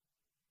 million?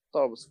 I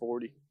thought it was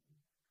 40.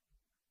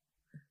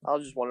 I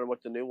was just wondering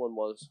what the new one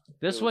was.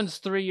 This one's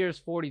 3 years,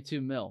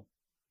 42 mil.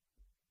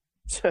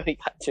 So he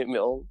got 2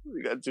 mil.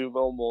 He got 2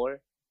 mil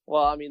more.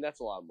 Well, I mean, that's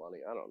a lot of money.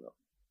 I don't know.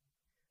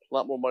 A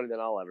lot more money than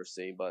I'll ever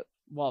see, but.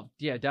 Well,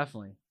 yeah,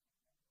 definitely.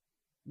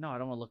 No, I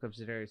don't want to look up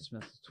Zadarius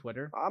Smith's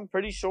Twitter. I'm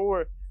pretty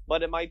sure,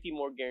 but it might be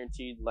more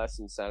guaranteed, less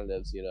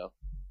incentives,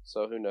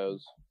 So who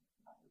knows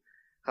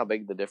how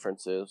big the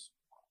difference is.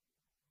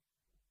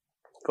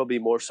 Could be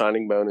more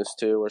signing bonus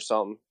too or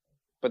something.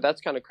 But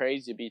that's kind of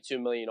crazy to be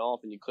 $2 million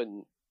off and you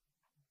couldn't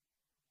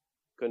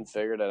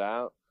figure that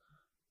out.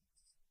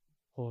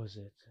 What was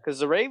it? Because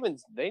the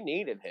Ravens, they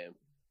needed him.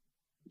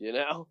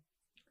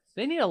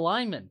 They need a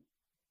lineman.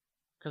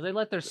 Because they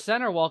let their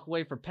center walk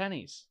away for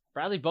pennies.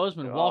 Bradley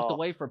Bozeman walked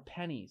away for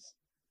pennies.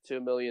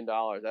 $2 million.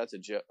 That's a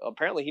joke.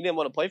 Apparently, he didn't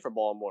want to play for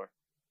Baltimore.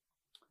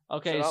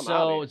 Okay,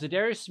 so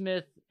Zadarius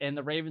Smith and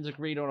the Ravens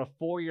agreed on a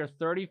 4-year,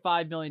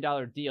 $35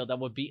 million deal that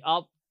would be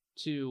up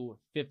to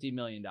 $50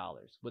 million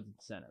with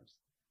incentives.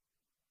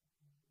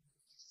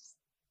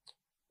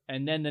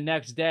 And then the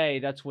next day,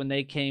 that's when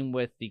they came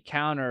with the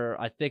counter,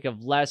 I think,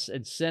 of less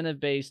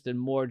incentive-based and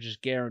more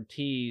just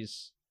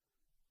guarantees.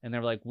 And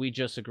they're like, we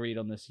just agreed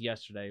on this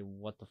yesterday.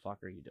 What the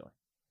fuck are you doing?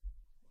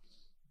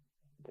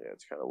 Yeah,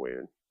 it's kind of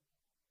weird.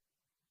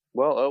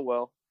 Well, oh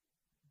well.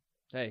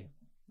 Hey,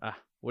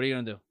 what are you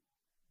going to do?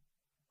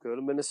 Go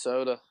to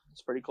Minnesota.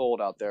 It's pretty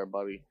cold out there,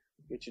 buddy.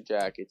 Get your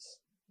jackets.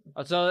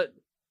 So,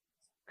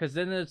 because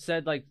then it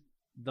said,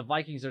 the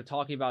Vikings are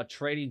talking about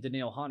trading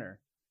Danielle Hunter.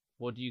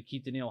 Well, do you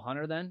keep Danielle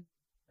Hunter then?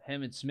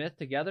 Him and Smith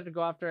together to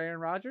go after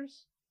Aaron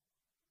Rodgers?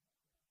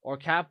 Or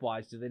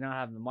cap-wise, do they not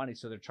have the money,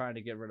 so they're trying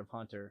to get rid of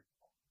Hunter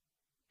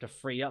to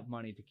free up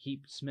money to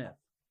keep Smith?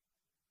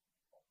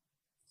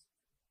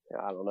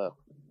 Yeah, I don't know.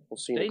 We'll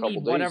see in a couple days.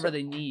 They need whatever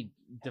they need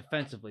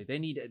defensively.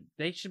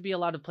 They should be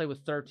allowed to play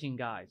with 13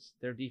 guys.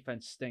 Their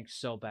defense stinks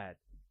so bad.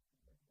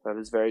 That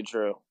is very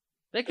true.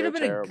 They could have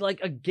been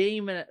a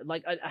game, a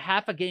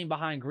half a game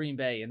behind Green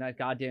Bay in that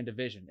goddamn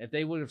division if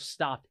they would have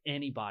stopped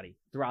anybody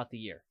throughout the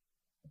year.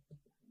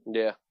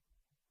 Yeah.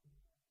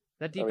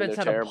 That defense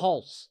had a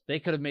pulse. They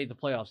could have made the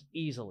playoffs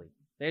easily.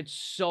 They had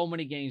so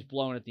many games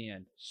blown at the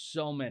end.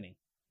 So many.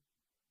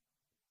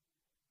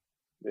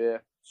 Yeah,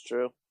 it's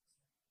true.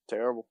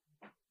 Terrible.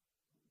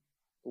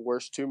 The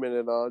worst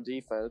 2-minute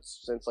defense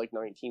since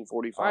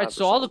 1945. All right,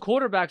 so all the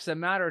quarterbacks that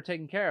matter are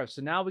taken care of.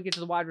 So now we get to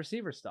the wide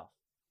receiver stuff.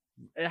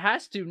 It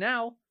has to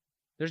now.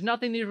 There's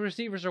nothing these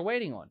receivers are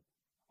waiting on.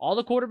 All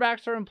the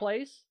quarterbacks are in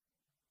place.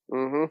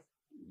 Mm-hmm.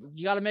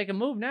 You got to make a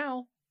move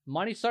now.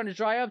 Money's starting to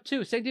dry up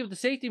too. Same thing with the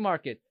safety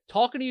market.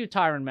 Talking to you,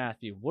 Tyrann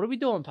Mathieu. What are we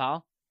doing,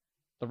 pal?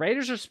 The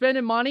Raiders are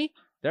spending money.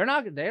 They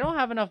don't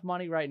have enough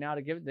money right now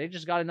to give it. They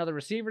just got another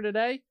receiver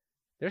today.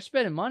 They're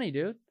spending money,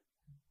 dude.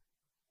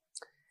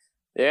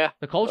 Yeah.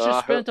 The Colts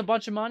just spent a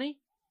bunch of money.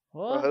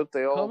 Well, I hope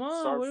they all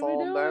start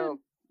falling down.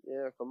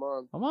 Yeah, come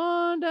on. Come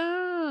on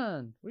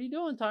down. What are you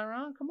doing,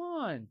 Tyrann? Come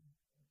on.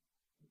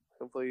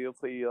 Hopefully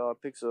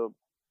picks a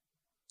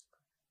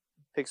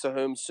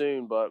home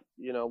soon, but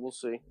we'll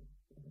see.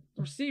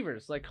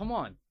 Receivers, come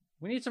on.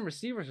 We need some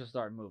receivers to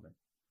start moving.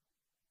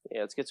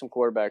 Yeah, let's get some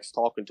quarterbacks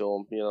talking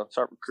to them.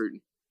 Start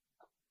recruiting.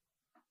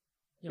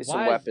 Yeah, get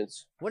some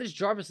weapons. What is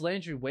Jarvis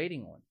Landry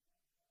waiting on?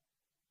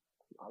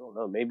 I don't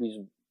know. Maybe he's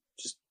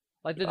just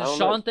the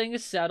Deshaun thing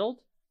is settled.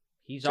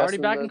 He's already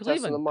back in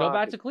Cleveland. Go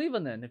back to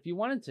Cleveland then if you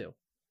wanted to.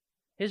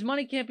 His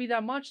money can't be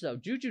that much though.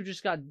 Juju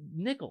just got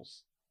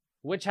nickels,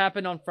 which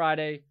happened on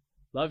Friday.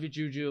 Love you,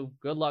 Juju.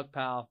 Good luck,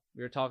 pal.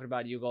 We were talking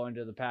about you going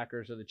to the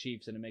Packers or the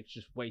Chiefs, and it makes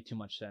just way too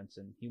much sense.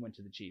 And he went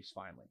to the Chiefs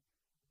finally.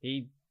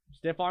 He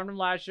stiff-armed him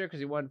last year because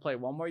he wanted to play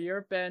one more year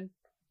at Ben.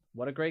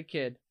 What a great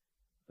kid.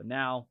 But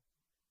now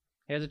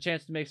he has a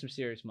chance to make some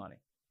serious money.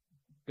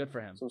 Good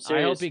for him.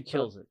 I hope he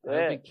kills it. I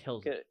hope he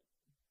kills it.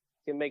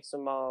 Can make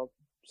some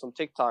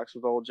TikToks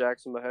with old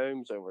Jackson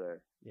Mahomes over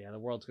there. Yeah, the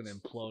world's gonna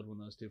implode when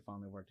those two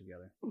finally work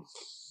together.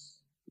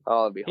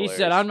 Oh, it'd be hilarious. He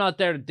said, "I'm not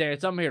there to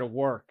dance. I'm here to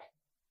work."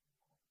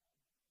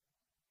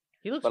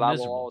 He looks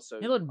miserable.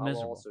 He looked miserable. I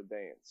will also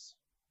dance.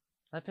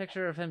 That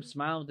picture of him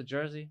smiling with the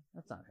jersey,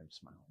 that's not him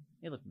smiling.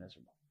 He looked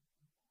miserable.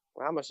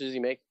 Well, how much does he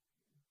make?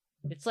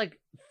 It's like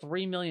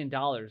 $3 million,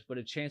 but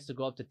a chance to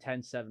go up to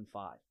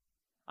 10.75.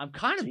 I'm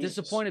kind of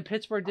disappointed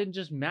Pittsburgh didn't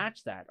just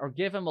match that or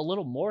give him a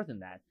little more than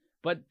that.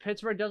 But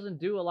Pittsburgh doesn't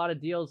do a lot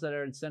of deals that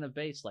are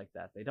incentive-based like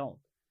that. They don't.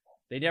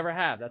 They never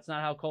have. That's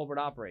not how Colbert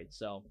operates.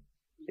 So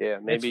yeah,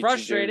 maybe it's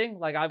frustrating.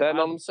 Like I bet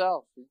on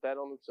himself. He's bet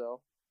on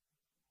himself.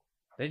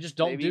 They just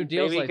don't do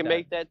deals like that.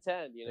 Maybe he can make that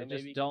 10. You know,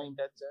 they just don't.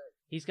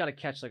 He's got to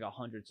catch like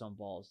 100-some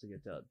balls to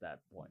get to that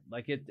point.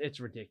 Like it's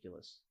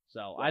ridiculous.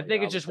 So I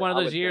think it's just one of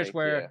those years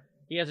where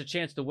he has a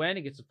chance to win.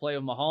 He gets to play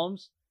with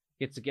Mahomes,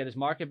 gets to get his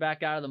market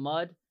back out of the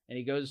mud, and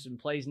he goes and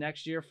plays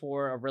next year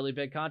for a really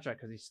big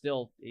contract because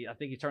I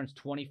think he turns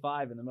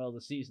 25 in the middle of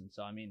the season.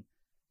 So I mean,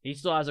 he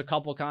still has a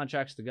couple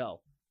contracts to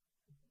go.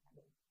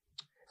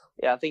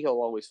 Yeah, I think he'll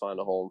always find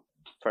a home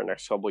for the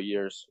next couple of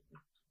years.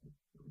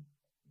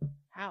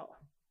 How?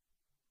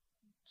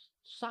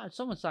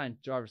 Someone signed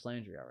Jarvis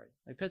Landry already.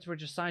 Like Pittsburgh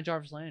just signed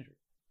Jarvis Landry.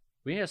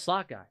 We need a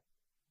slot guy.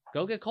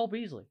 Go get Cole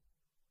Beasley.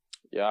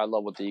 Yeah, I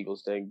love what the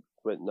Eagles did.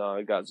 But no,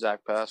 I got Zach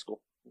Pascal.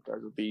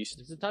 Guy's a beast.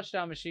 He's a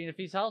touchdown machine. If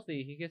he's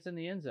healthy, he gets in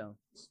the end zone.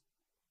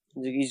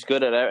 He's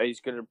good at it. He's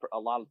good at a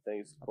lot of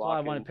things. That's what I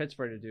wanted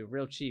Pittsburgh to do.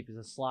 Real cheap. He's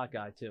a slot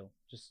guy too.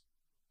 Just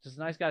a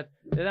nice guy.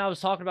 Then I was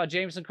talking about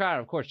Jameson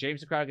Crowder. Of course,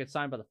 Jameson Crowder gets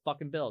signed by the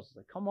fucking Bills. It's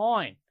like, come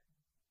on.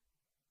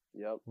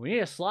 Yep. We need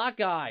a slot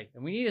guy,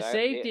 and we need a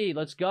safety. Yeah.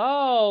 Let's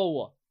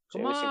go.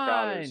 Come Jameson on.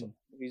 Crowder,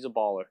 he's a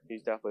baller.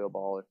 He's definitely a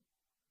baller.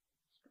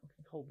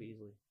 Cole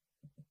Beasley.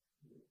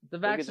 The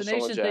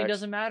vaccination thing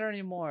doesn't matter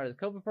anymore. The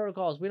COVID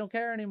protocols, we don't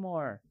care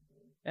anymore.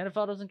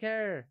 NFL doesn't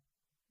care.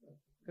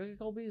 Go get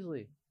Cole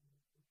Beasley.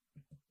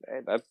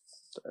 Hey,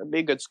 that'd be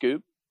a good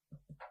scoop.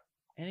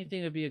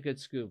 Anything would be a good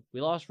scoop.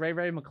 We lost Ray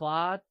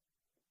McLeod.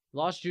 We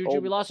lost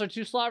Juju. We lost our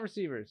two slot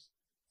receivers.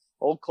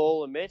 Old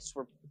Cole and Mitch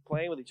were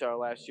playing with each other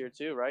last year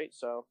too, right?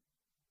 So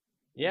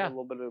yeah,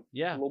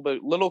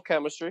 little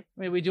chemistry.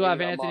 I mean, we do have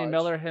Anthony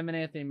Miller. Him and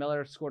Anthony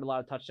Miller scored a lot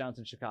of touchdowns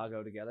in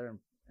Chicago together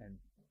in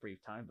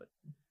brief time, but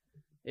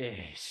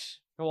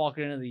we're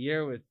walking into the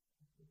year with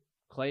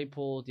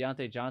Claypool,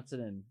 Deontay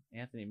Johnson, and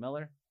Anthony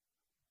Miller.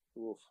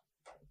 Oof.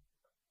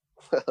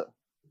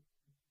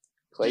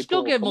 Just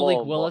go get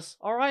Malik Willis,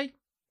 all right?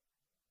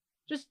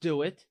 Just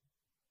do it.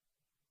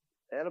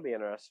 That'll be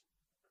interesting.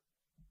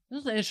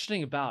 This is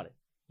interesting about it.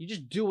 You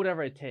just do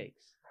whatever it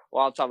takes.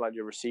 Well, I'm talking about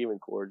your receiving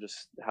core,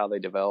 just how they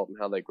develop and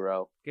how they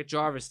grow. Get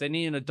Jarvis. They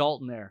need an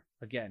adult in there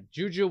again.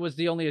 Juju was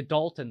the only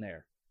adult in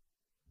there.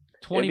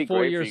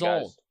 24 years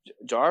old.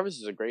 Jarvis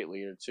is a great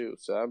leader too.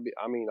 So I don't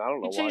know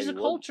why he changed the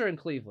culture in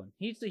Cleveland.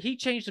 He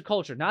changed the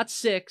culture, not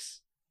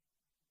Six.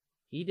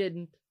 He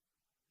didn't.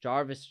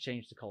 Jarvis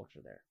changed the culture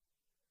there.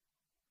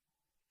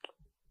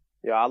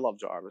 Yeah, I love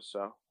Jarvis.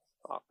 So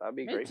that'd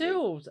be great. Me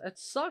too. It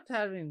sucked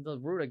having the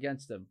root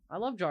against him. I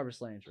love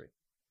Jarvis Landry.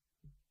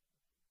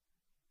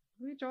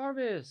 We get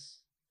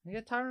Jarvis. We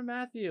get Tyrann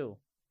Mathieu.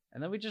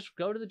 And then we just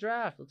go to the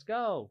draft. Let's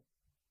go.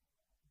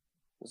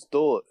 Let's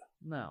do it.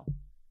 No.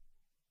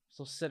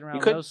 Still sitting around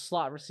with no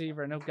slot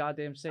receiver and no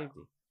goddamn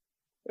safety.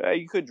 Yeah,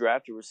 you could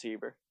draft a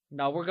receiver.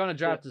 No, we're going to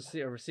draft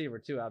a receiver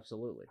too,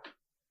 absolutely.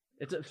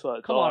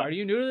 Come on, are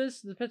you new to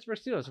this? The Pittsburgh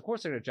Steelers. Of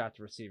course they're going to draft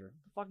a receiver.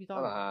 What the fuck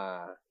are you talking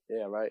about?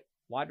 Yeah, right.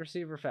 Wide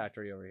receiver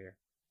factory over here.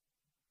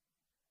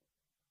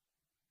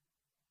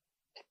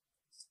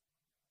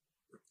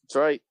 That's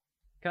right.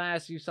 Can I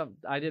ask you something?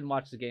 I didn't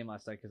watch the game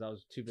last night because I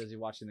was too busy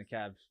watching the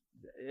Cavs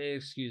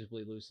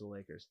excusably lose to the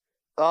Lakers.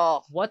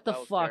 Oh, what the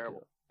fuck?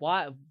 Terrible.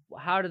 Why?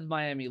 How did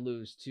Miami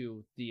lose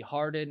to the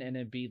Harden and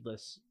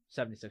Embiidless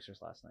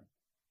 76ers last night?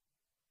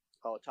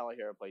 Oh, Tyler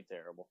Hero played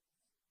terrible.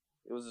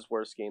 It was his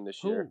worst game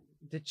this year.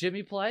 Did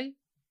Jimmy play?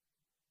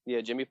 Yeah,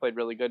 Jimmy played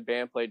really good.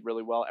 Bam played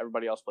really well.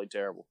 Everybody else played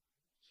terrible.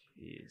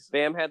 Jeez.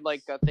 Bam had I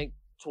think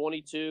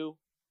 22.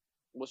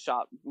 Was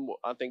shot,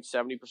 I think,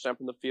 70%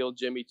 from the field.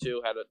 Jimmy,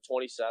 too, had a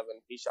 27.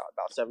 He shot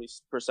about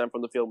 70%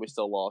 from the field. We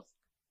still lost.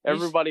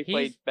 Everybody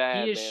played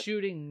bad, He is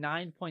shooting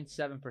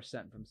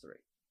 9.7% from three.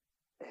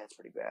 Yeah, that's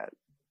pretty bad.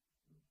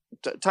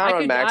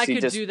 Tyrann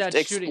Maxey just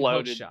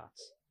exploded.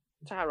 Shots.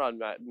 Tyrann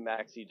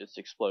Maxey just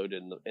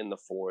exploded in the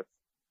fourth.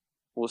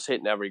 Was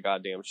hitting every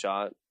goddamn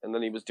shot. And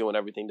then he was doing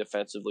everything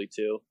defensively,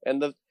 too. And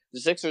the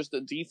Sixers,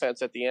 the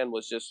defense at the end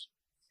was just...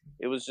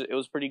 It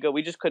was pretty good.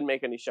 We just couldn't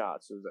make any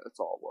shots. That's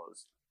all it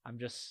was.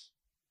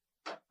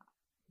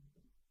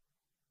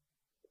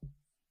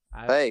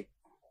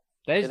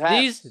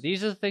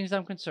 These are the things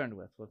I'm concerned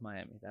with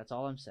Miami. That's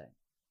all I'm saying.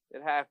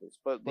 It happens,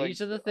 but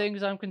these are the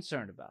things I'm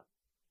concerned about.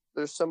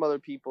 There's some other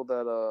people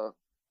that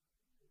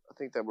I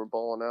think that were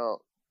balling out.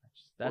 I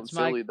That's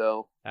Philly,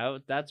 though.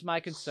 That's my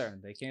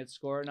concern. They can't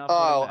score enough.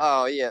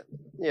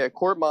 Yeah.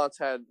 Court Montz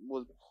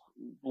was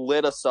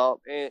lit us up,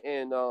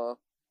 and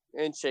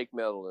Shake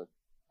Middleton.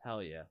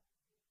 Hell yeah.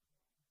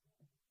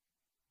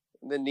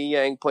 And then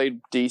Niang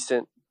played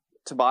decent.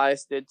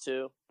 Tobias did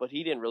too, but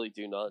he didn't really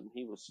do nothing.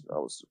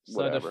 Whatever.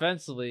 So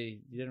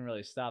defensively, you didn't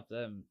really stop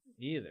them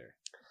either.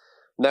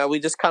 No,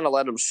 we just kind of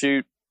let them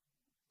shoot,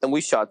 and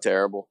we shot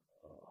terrible.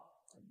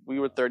 We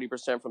were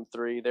 30% from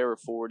three. They were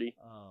 40.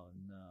 Oh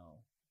no.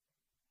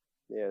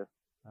 Yeah.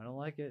 I don't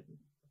like it.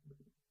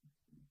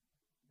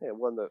 Yeah, it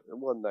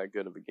wasn't that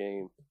good of a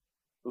game.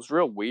 It was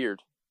real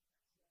weird.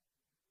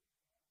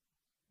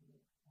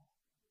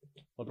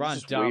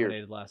 LeBron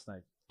dominated last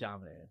night.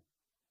 Dominated.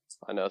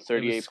 I know,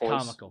 38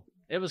 points. Comical.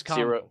 It was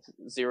comical.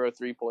 Zero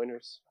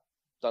 3-pointers.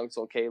 Dunks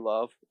on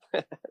K-Love.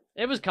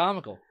 It was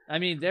comical. I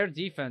mean, their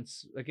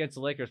defense against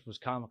the Lakers was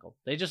comical.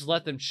 They just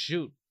let them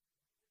shoot.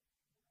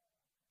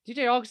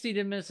 DJ Augustine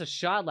didn't miss a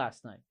shot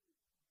last night.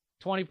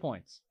 20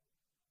 points.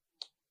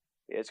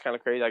 Yeah, it's kind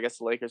of crazy. I guess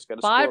the Lakers got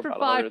to score 5 for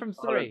 5 from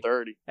 3.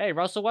 130. Hey,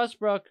 Russell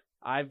Westbrook.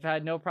 I've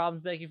had no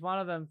problems making fun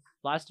of him.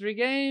 Last 3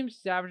 games,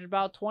 he's averaged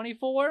about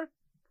 24.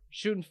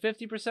 Shooting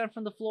 50%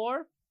 from the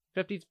floor.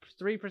 53%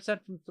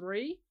 from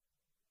 3.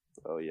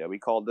 Oh, yeah. We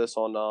called this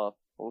on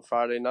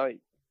Friday night.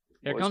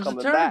 Here comes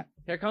the turn. Back.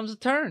 Here comes the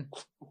turn.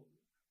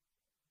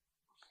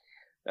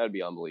 That'd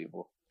be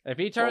unbelievable. If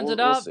he turns it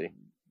up,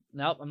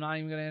 nope, I'm not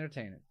even going to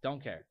entertain it.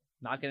 Don't care.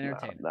 Not going to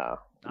entertain it.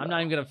 I'm not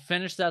even going to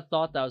finish that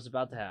thought that was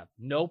about to happen.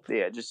 Nope.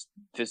 Yeah, just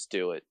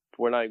do it.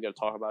 We're not even going to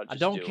talk about it. I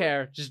don't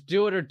care. Just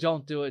do it or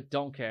don't do it.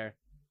 Don't care.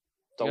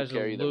 Don't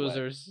care either way.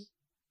 Losers.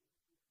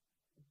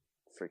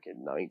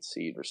 Freaking 9th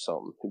seed or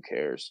something. Who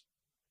cares?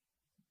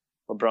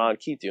 LeBron,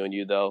 keep doing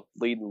you, though.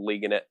 Leading the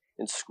league in it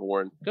and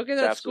scoring. Go get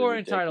that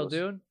scoring title,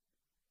 dude.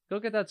 Go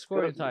get that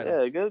scoring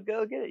title. Yeah, go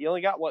get it. You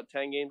only got,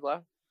 10 games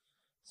left?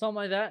 Something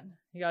like that.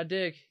 You gotta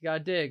dig. Gotta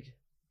dig.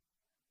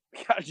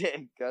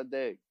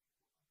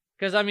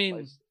 Because, I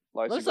mean,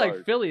 looks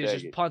like Philly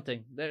is just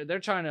punting. They're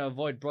trying to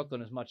avoid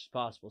Brooklyn as much as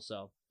possible,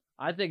 so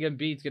I think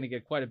Embiid's going to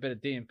get quite a bit of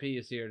DNP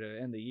this year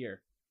to end the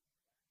year.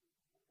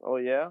 Oh,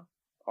 yeah?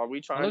 Are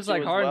we trying to? It looks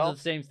like Harden's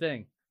the same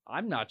thing.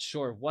 I'm not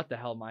sure what the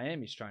hell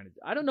Miami's trying to do.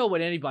 I don't know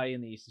what anybody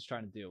in the East is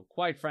trying to do,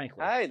 quite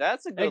frankly. Hey,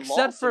 that's a good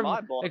loss in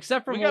my book.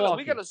 Except for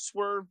Milwaukee. We got to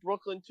swerve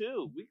Brooklyn,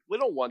 too. We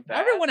don't want that.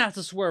 Everyone has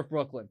to swerve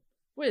Brooklyn.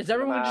 Wait, is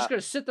everyone just going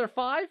to sit there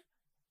 5?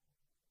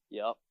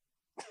 Yep.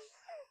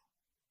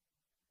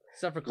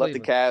 Except for Cleveland.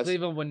 Let the Cavs.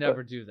 Cleveland would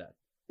never do that.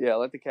 Yeah,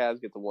 let the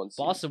Cavs get the 1 seed.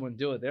 Boston wouldn't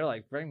do it. They're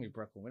like, bring me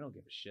Brooklyn. We don't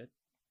give a shit.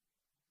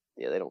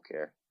 Yeah, they don't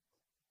care.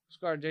 Let's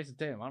guard Jason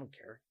Tatum. I don't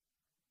care.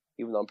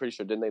 Even though I'm pretty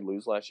sure, didn't they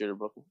lose last year to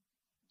Brooklyn?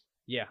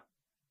 Yeah.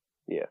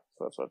 Yeah,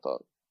 so that's what I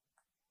thought.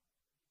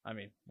 I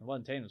mean, it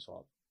wasn't Tatum's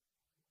fault.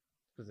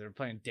 Because they were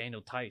playing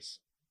Daniel Tice.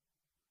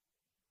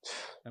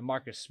 And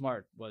Marcus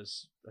Smart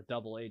was a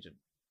double agent.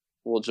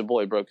 Well,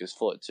 Jaboy broke his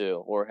foot,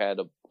 too. Or had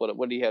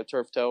what did he have,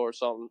 turf toe or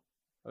something?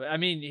 I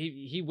mean,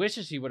 he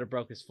wishes he would have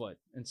broke his foot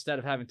instead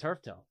of having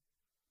turf toe.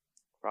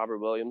 Robert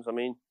Williams, I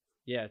mean.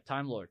 Yeah,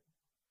 Time Lord.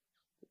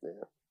 Yeah.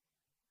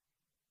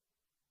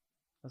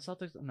 The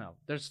Celtics, no.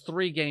 There's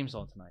 3 games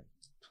on tonight.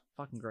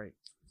 Fucking great.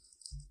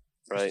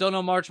 Right. Still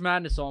no March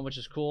Madness on, which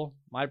is cool.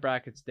 My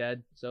bracket's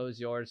dead. So is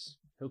yours.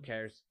 Who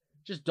cares?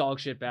 Just dog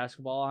shit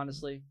basketball,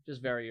 honestly.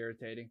 Just very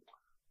irritating.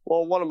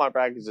 Well, one of my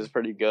brackets is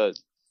pretty good.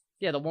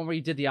 Yeah, the one where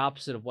you did the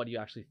opposite of what you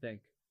actually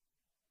think.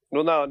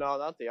 Well, no,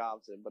 not the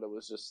opposite, but it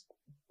was just,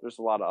 there's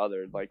a lot of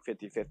other,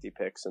 50-50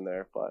 picks in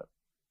there, but.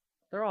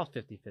 They're all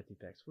 50-50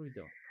 picks. What are we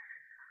doing?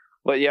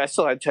 But yeah, I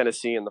still had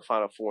Tennessee in the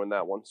Final Four in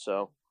that one,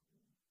 so.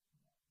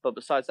 But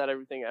besides that,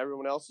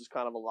 everyone else is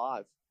kind of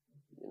alive.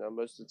 You know,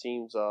 most of the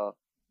teams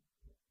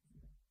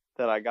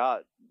that I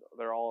got,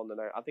 they're all in the,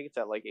 I think it's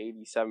at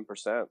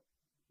 87%.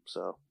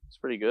 So it's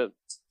pretty good.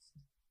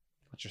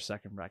 What's your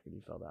second bracket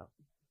you filled out?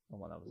 The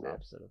one that was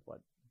opposite of what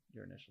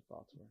your initial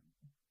thoughts were.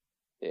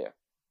 Yeah.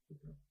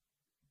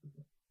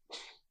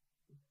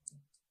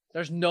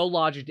 There's no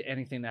logic to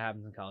anything that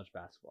happens in college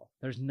basketball.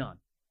 There's none.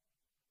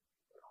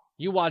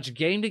 You watch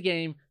game to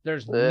game,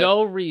 there's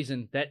no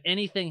reason that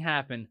anything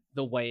happened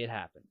the way it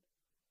happened.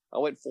 I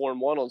went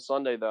 4-1 on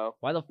Sunday, though.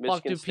 Why the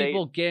fuck do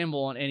people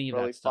gamble on any of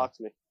that stuff?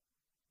 Me.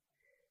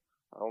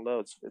 I don't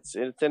know. It's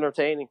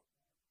entertaining.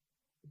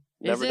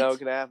 Never know what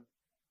can happen.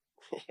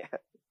 Yeah.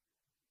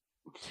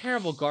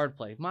 Terrible guard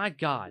play. My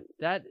God.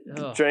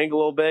 Drink a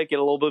little bit, get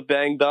a little bit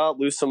banged up,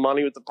 lose some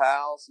money with the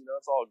pals. You know,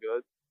 it's all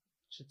good.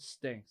 Shit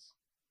stinks.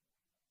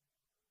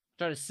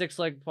 Tried a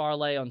 6-leg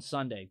parlay on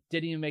Sunday.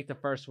 Didn't even make the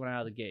first one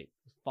out of the gate.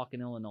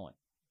 Fucking Illinois.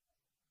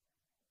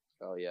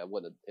 Oh, yeah.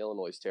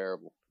 Illinois is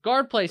terrible.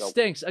 Guard play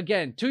stinks.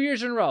 Again, 2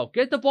 years in a row.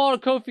 Get the ball to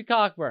Kofi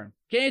Cockburn.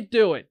 Can't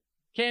do it.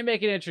 Can't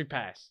make an entry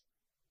pass.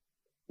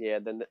 Yeah,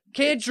 then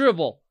can't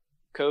dribble.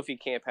 Kofi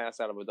can't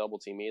pass out of a double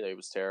team either. It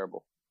was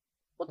terrible.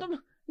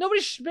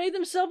 Nobody made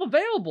themselves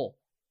available.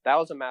 That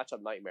was a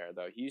matchup nightmare,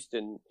 though.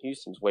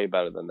 Houston's way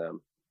better than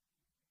them.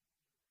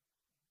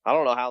 I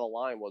don't know how the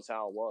line was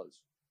how it was.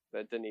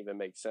 That didn't even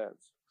make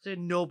sense. Said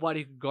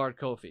nobody could guard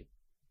Kofi.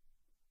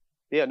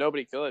 Yeah,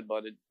 nobody could,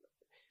 but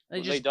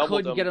they just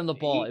couldn't get him the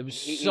ball. It was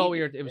so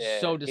irritating. It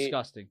was so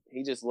disgusting.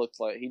 He just looked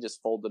like he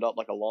just folded up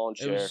like a lawn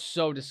chair. It was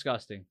so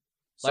disgusting.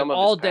 Like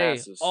all day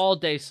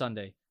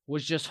Sunday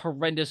was just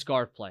horrendous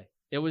guard play.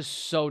 It was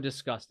so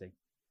disgusting.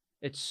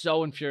 It's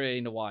so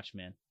infuriating to watch,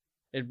 man.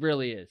 It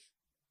really is.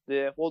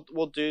 Yeah,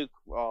 well, Duke,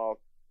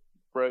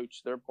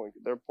 Roach, their point,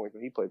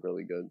 he played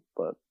really good,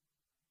 but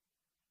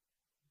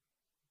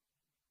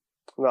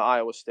the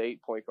Iowa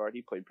State point guard,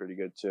 he played pretty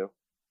good too.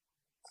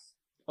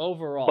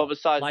 Overall, but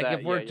besides like that,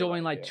 if we're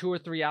doing like 2 or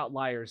 3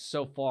 outliers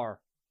so far,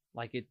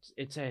 like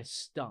it's a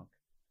stunk.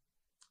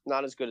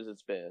 Not as good as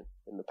it's been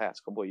in the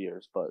past couple of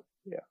years, but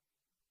yeah,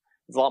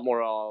 it's a lot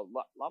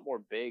more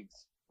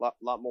bigs,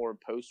 lot more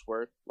post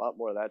work, a lot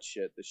more of that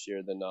shit this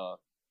year than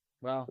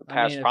well, the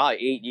past probably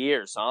 8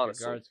 years,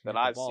 honestly, that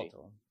I've seen.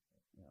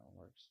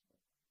 Works.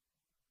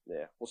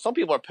 Yeah, well, some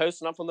people are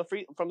posting up from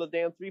the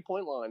damn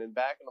 3-point line and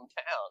backing them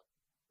down,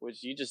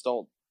 which you just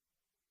don't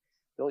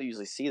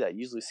usually see that. You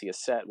usually see a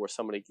set where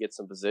somebody gets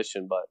in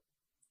position, but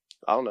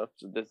I don't know.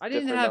 I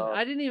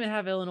didn't even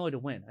have Illinois to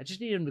win. I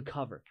just needed them to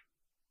cover.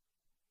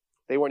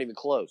 They weren't even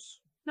close.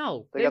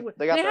 No, they had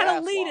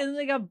a lead and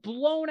they got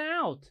blown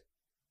out.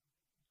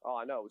 Oh,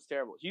 I know. It was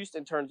terrible.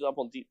 Houston turns up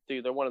on deep.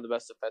 Dude, they're one of the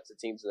best defensive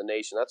teams in the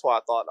nation. That's why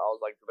I was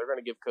like, they're going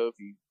to give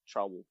Kofi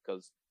trouble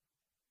because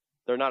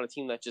they're not a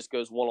team that just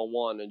goes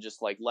one-on-one and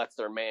just like lets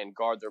their man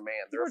guard their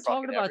man. They're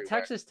talking about everywhere.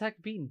 Texas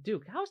Tech beating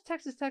Duke. How is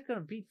Texas Tech going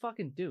to beat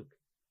fucking Duke?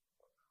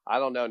 I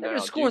don't know now. They're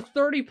going to score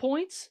 30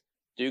 points?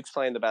 Duke's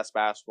playing the best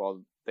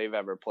basketball they've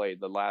ever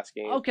played the last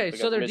game. Okay,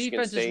 so their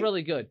defense is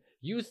really good.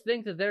 You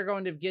think that they're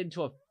going to get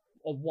into a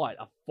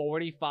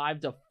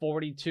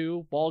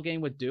 45-42 ball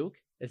game with Duke?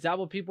 Is that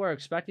what people are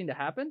expecting to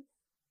happen?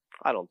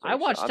 I don't think I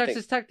watched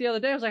Texas Tech the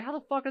other day. I was like, how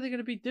the fuck are they going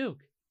to beat Duke?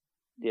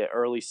 Yeah,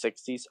 early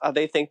 60s.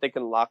 They think they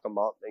can lock them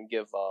up and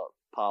give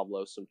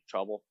Pablo some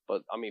trouble.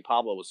 But, I mean,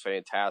 Pablo was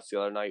fantastic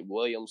the other night.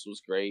 Williams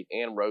was great,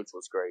 and Roach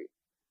was great.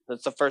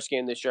 That's the first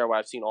game this year where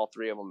I've seen all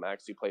three of them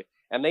actually play.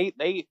 And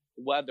they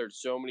weathered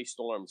so many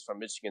storms from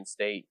Michigan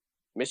State.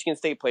 Michigan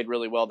State played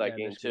really well that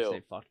game, Michigan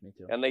State fucked me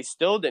too. And they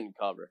still didn't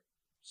cover.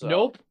 So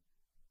nope.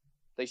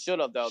 They should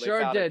have, though. Sure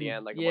they fouled did. At the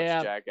end like a bunch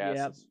of jackasses.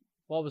 Yeah.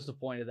 What was the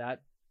point of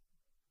that?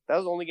 That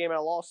was the only game I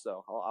lost,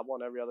 though. I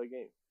won every other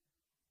game.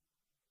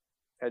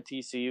 Had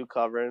TCU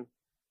covering.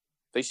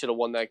 They should have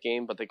won that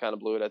game, but they kind of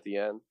blew it at the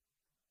end.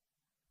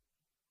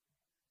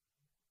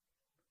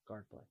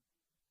 Guard play.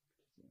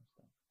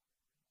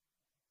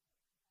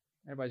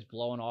 Everybody's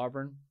blowing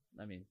Auburn.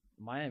 I mean,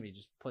 Miami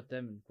just put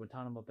them in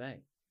Guantanamo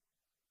Bay.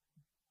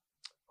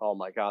 Oh,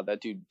 my God. That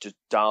dude just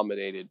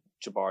dominated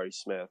Jabari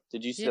Smith.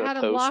 Did you see the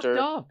poster? He had him locked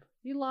up.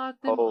 He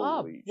locked him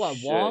up. What,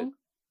 shit. Wong?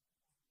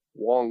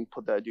 Wong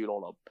put that dude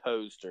on a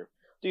poster.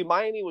 Dude,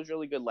 Miami was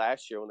really good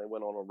last year when they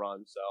went on a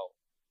run, so...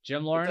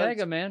 Jim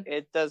Larinaga, man.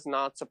 It does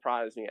not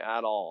surprise me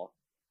at all.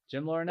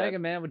 Jim Larinaga,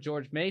 man, with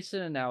George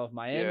Mason, and now with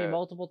Miami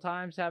multiple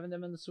times having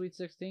them in the Sweet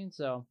 16,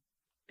 so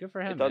good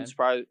for him, it doesn't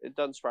surprise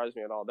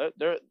me at all.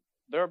 They're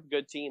a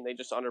good team. They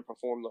just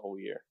underperformed the whole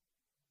year.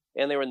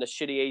 And they were in the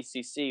shitty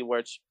ACC,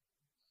 which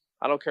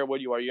I don't care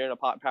what you are. You're in a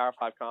Power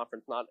 5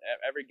 conference. Not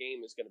every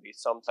game is going to be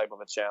some type of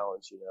a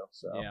challenge, you know.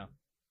 So yeah.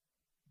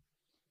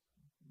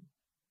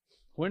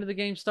 When do the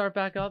games start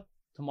back up?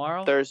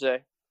 Tomorrow?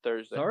 Thursday.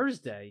 Oh, this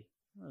thing.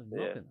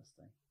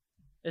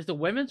 Is the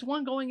women's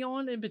one going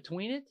on in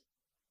between it?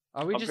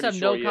 Or we just have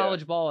no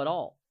college ball at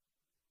all?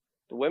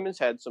 The women's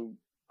had some.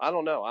 I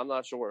don't know. I'm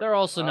not sure. They're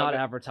also not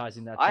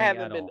advertising that thing at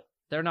all.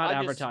 They're not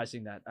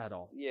advertising that at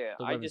all. Yeah,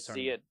 I just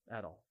see it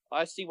at all.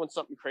 I see when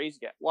something crazy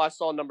gets. Well, I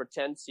saw number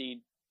 10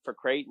 seed for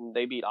Creighton.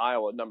 They beat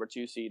Iowa, number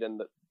 2 seed,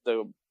 and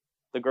the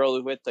girl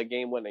who hit the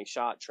game-winning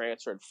shot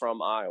transferred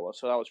from Iowa.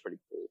 So that was pretty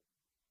cool.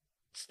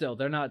 Still,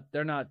 they're not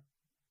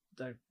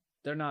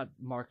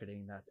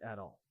marketing that at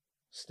all.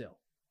 Still.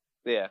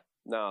 Yeah.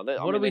 No. They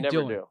never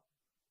do.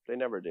 They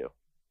never do.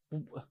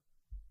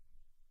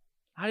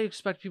 How do you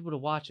expect people to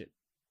watch it?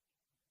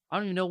 I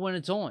don't even know when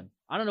it's on.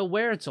 I don't know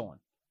where it's on.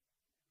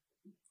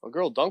 A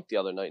girl dunked the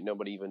other night.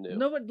 Nobody even knew.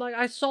 Nobody, like,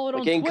 I saw it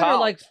on Twitter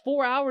like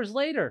 4 hours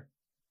later.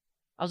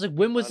 I was like,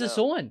 when was this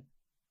on?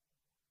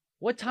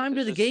 What time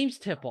do the games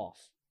tip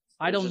off?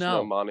 I don't know.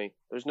 No money.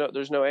 There's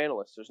no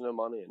analysts. There's no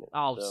money in it.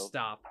 Oh,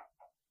 stop.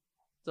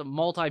 It's a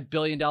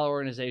multi-billion-dollar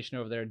organization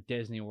over there at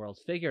Disney World.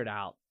 Figure it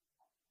out.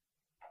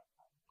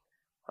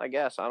 I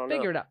guess. I don't know.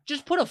 Figure it out.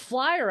 Just put a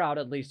flyer out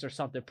at least or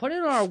something. Put it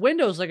on our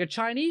windows like a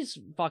Chinese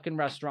fucking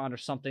restaurant or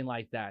something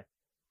like that.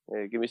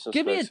 Yeah, give me some.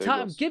 Give me a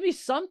time. Give me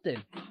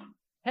something.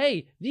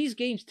 Hey, these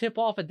games tip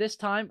off at this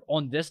time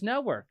on this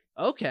network.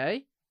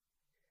 Okay.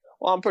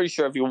 Well, I'm pretty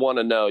sure if you want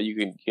to know, you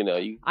can. You know,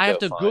 you. I have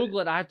to Google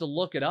it. I have to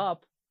look it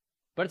up.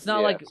 But it's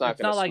not like it's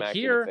not like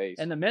here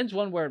and the men's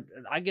one where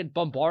I get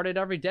bombarded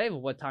every day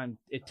with what time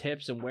it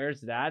tips and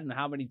where's that and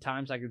how many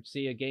times I could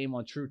see a game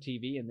on True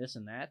TV and this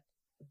and that.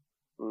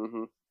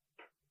 Mm-hmm.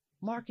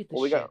 Market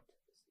the shit.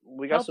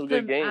 We got some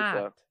good games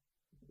though.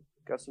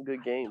 Got some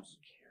good games.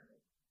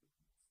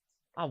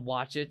 I'll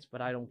watch it,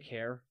 but I don't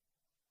care.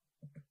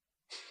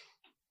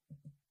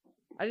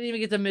 I didn't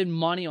even get to make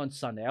money on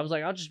Sunday. I was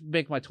like, I'll just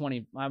make my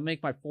I'll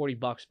make my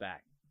 $40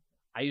 back.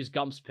 I used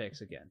Gump's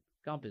picks again.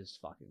 Gump is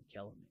fucking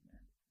killing me,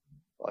 man.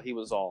 Well, he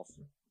was off.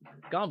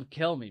 Gump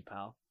kill me,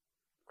 pal.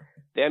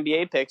 The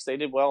NBA picks, they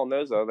did well on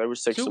those though. They were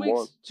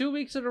 6-1. 2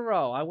 weeks in a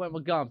row, I went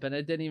with Gump, and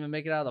it didn't even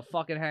make it out of the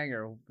fucking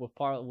hanger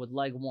with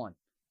leg 1.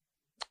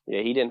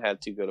 Yeah, he didn't have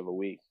too good of a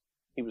week.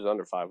 He was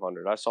under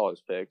 500. I saw his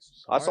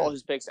picks. I saw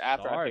his picks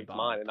after I picked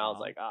mine, and I was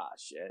like,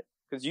 shit.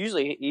 Because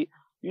usually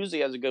he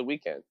has a good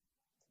weekend,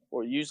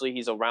 or usually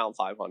he's around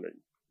 500.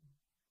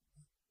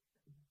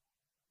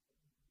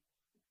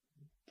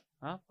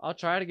 I'll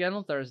try it again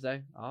on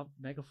Thursday. I'll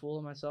make a fool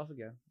of myself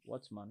again.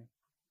 What's money?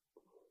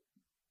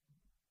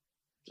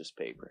 Just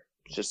paper.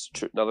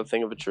 Just another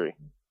thing of a tree.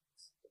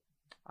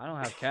 I don't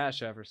have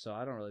cash ever, so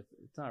I don't really.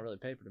 It's not really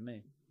paper to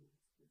me.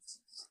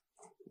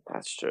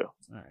 That's true.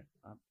 All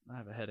right, I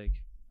have a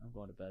headache. I'm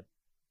going to bed.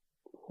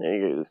 There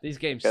you go. These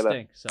games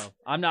stink, so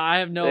I'm not. I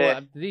have no.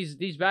 Yeah.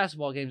 These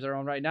basketball games that are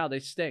on right now, they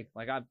stink.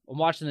 Like I'm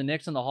watching the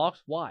Knicks and the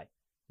Hawks. Why?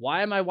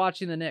 Why am I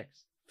watching the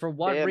Knicks? For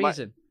what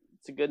reason?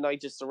 It's a good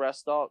night just to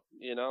rest up.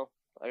 You know,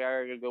 I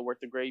gotta go work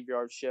the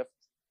graveyard shift.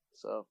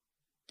 So.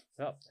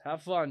 Yep.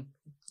 Have fun.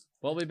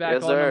 We'll be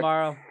back on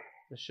tomorrow.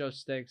 The show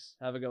stinks.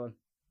 Have a good one.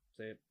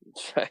 See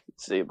you.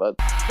 See you, bud.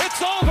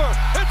 It's over.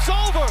 It's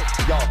over.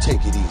 Y'all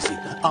take it easy.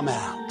 I'm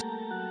out.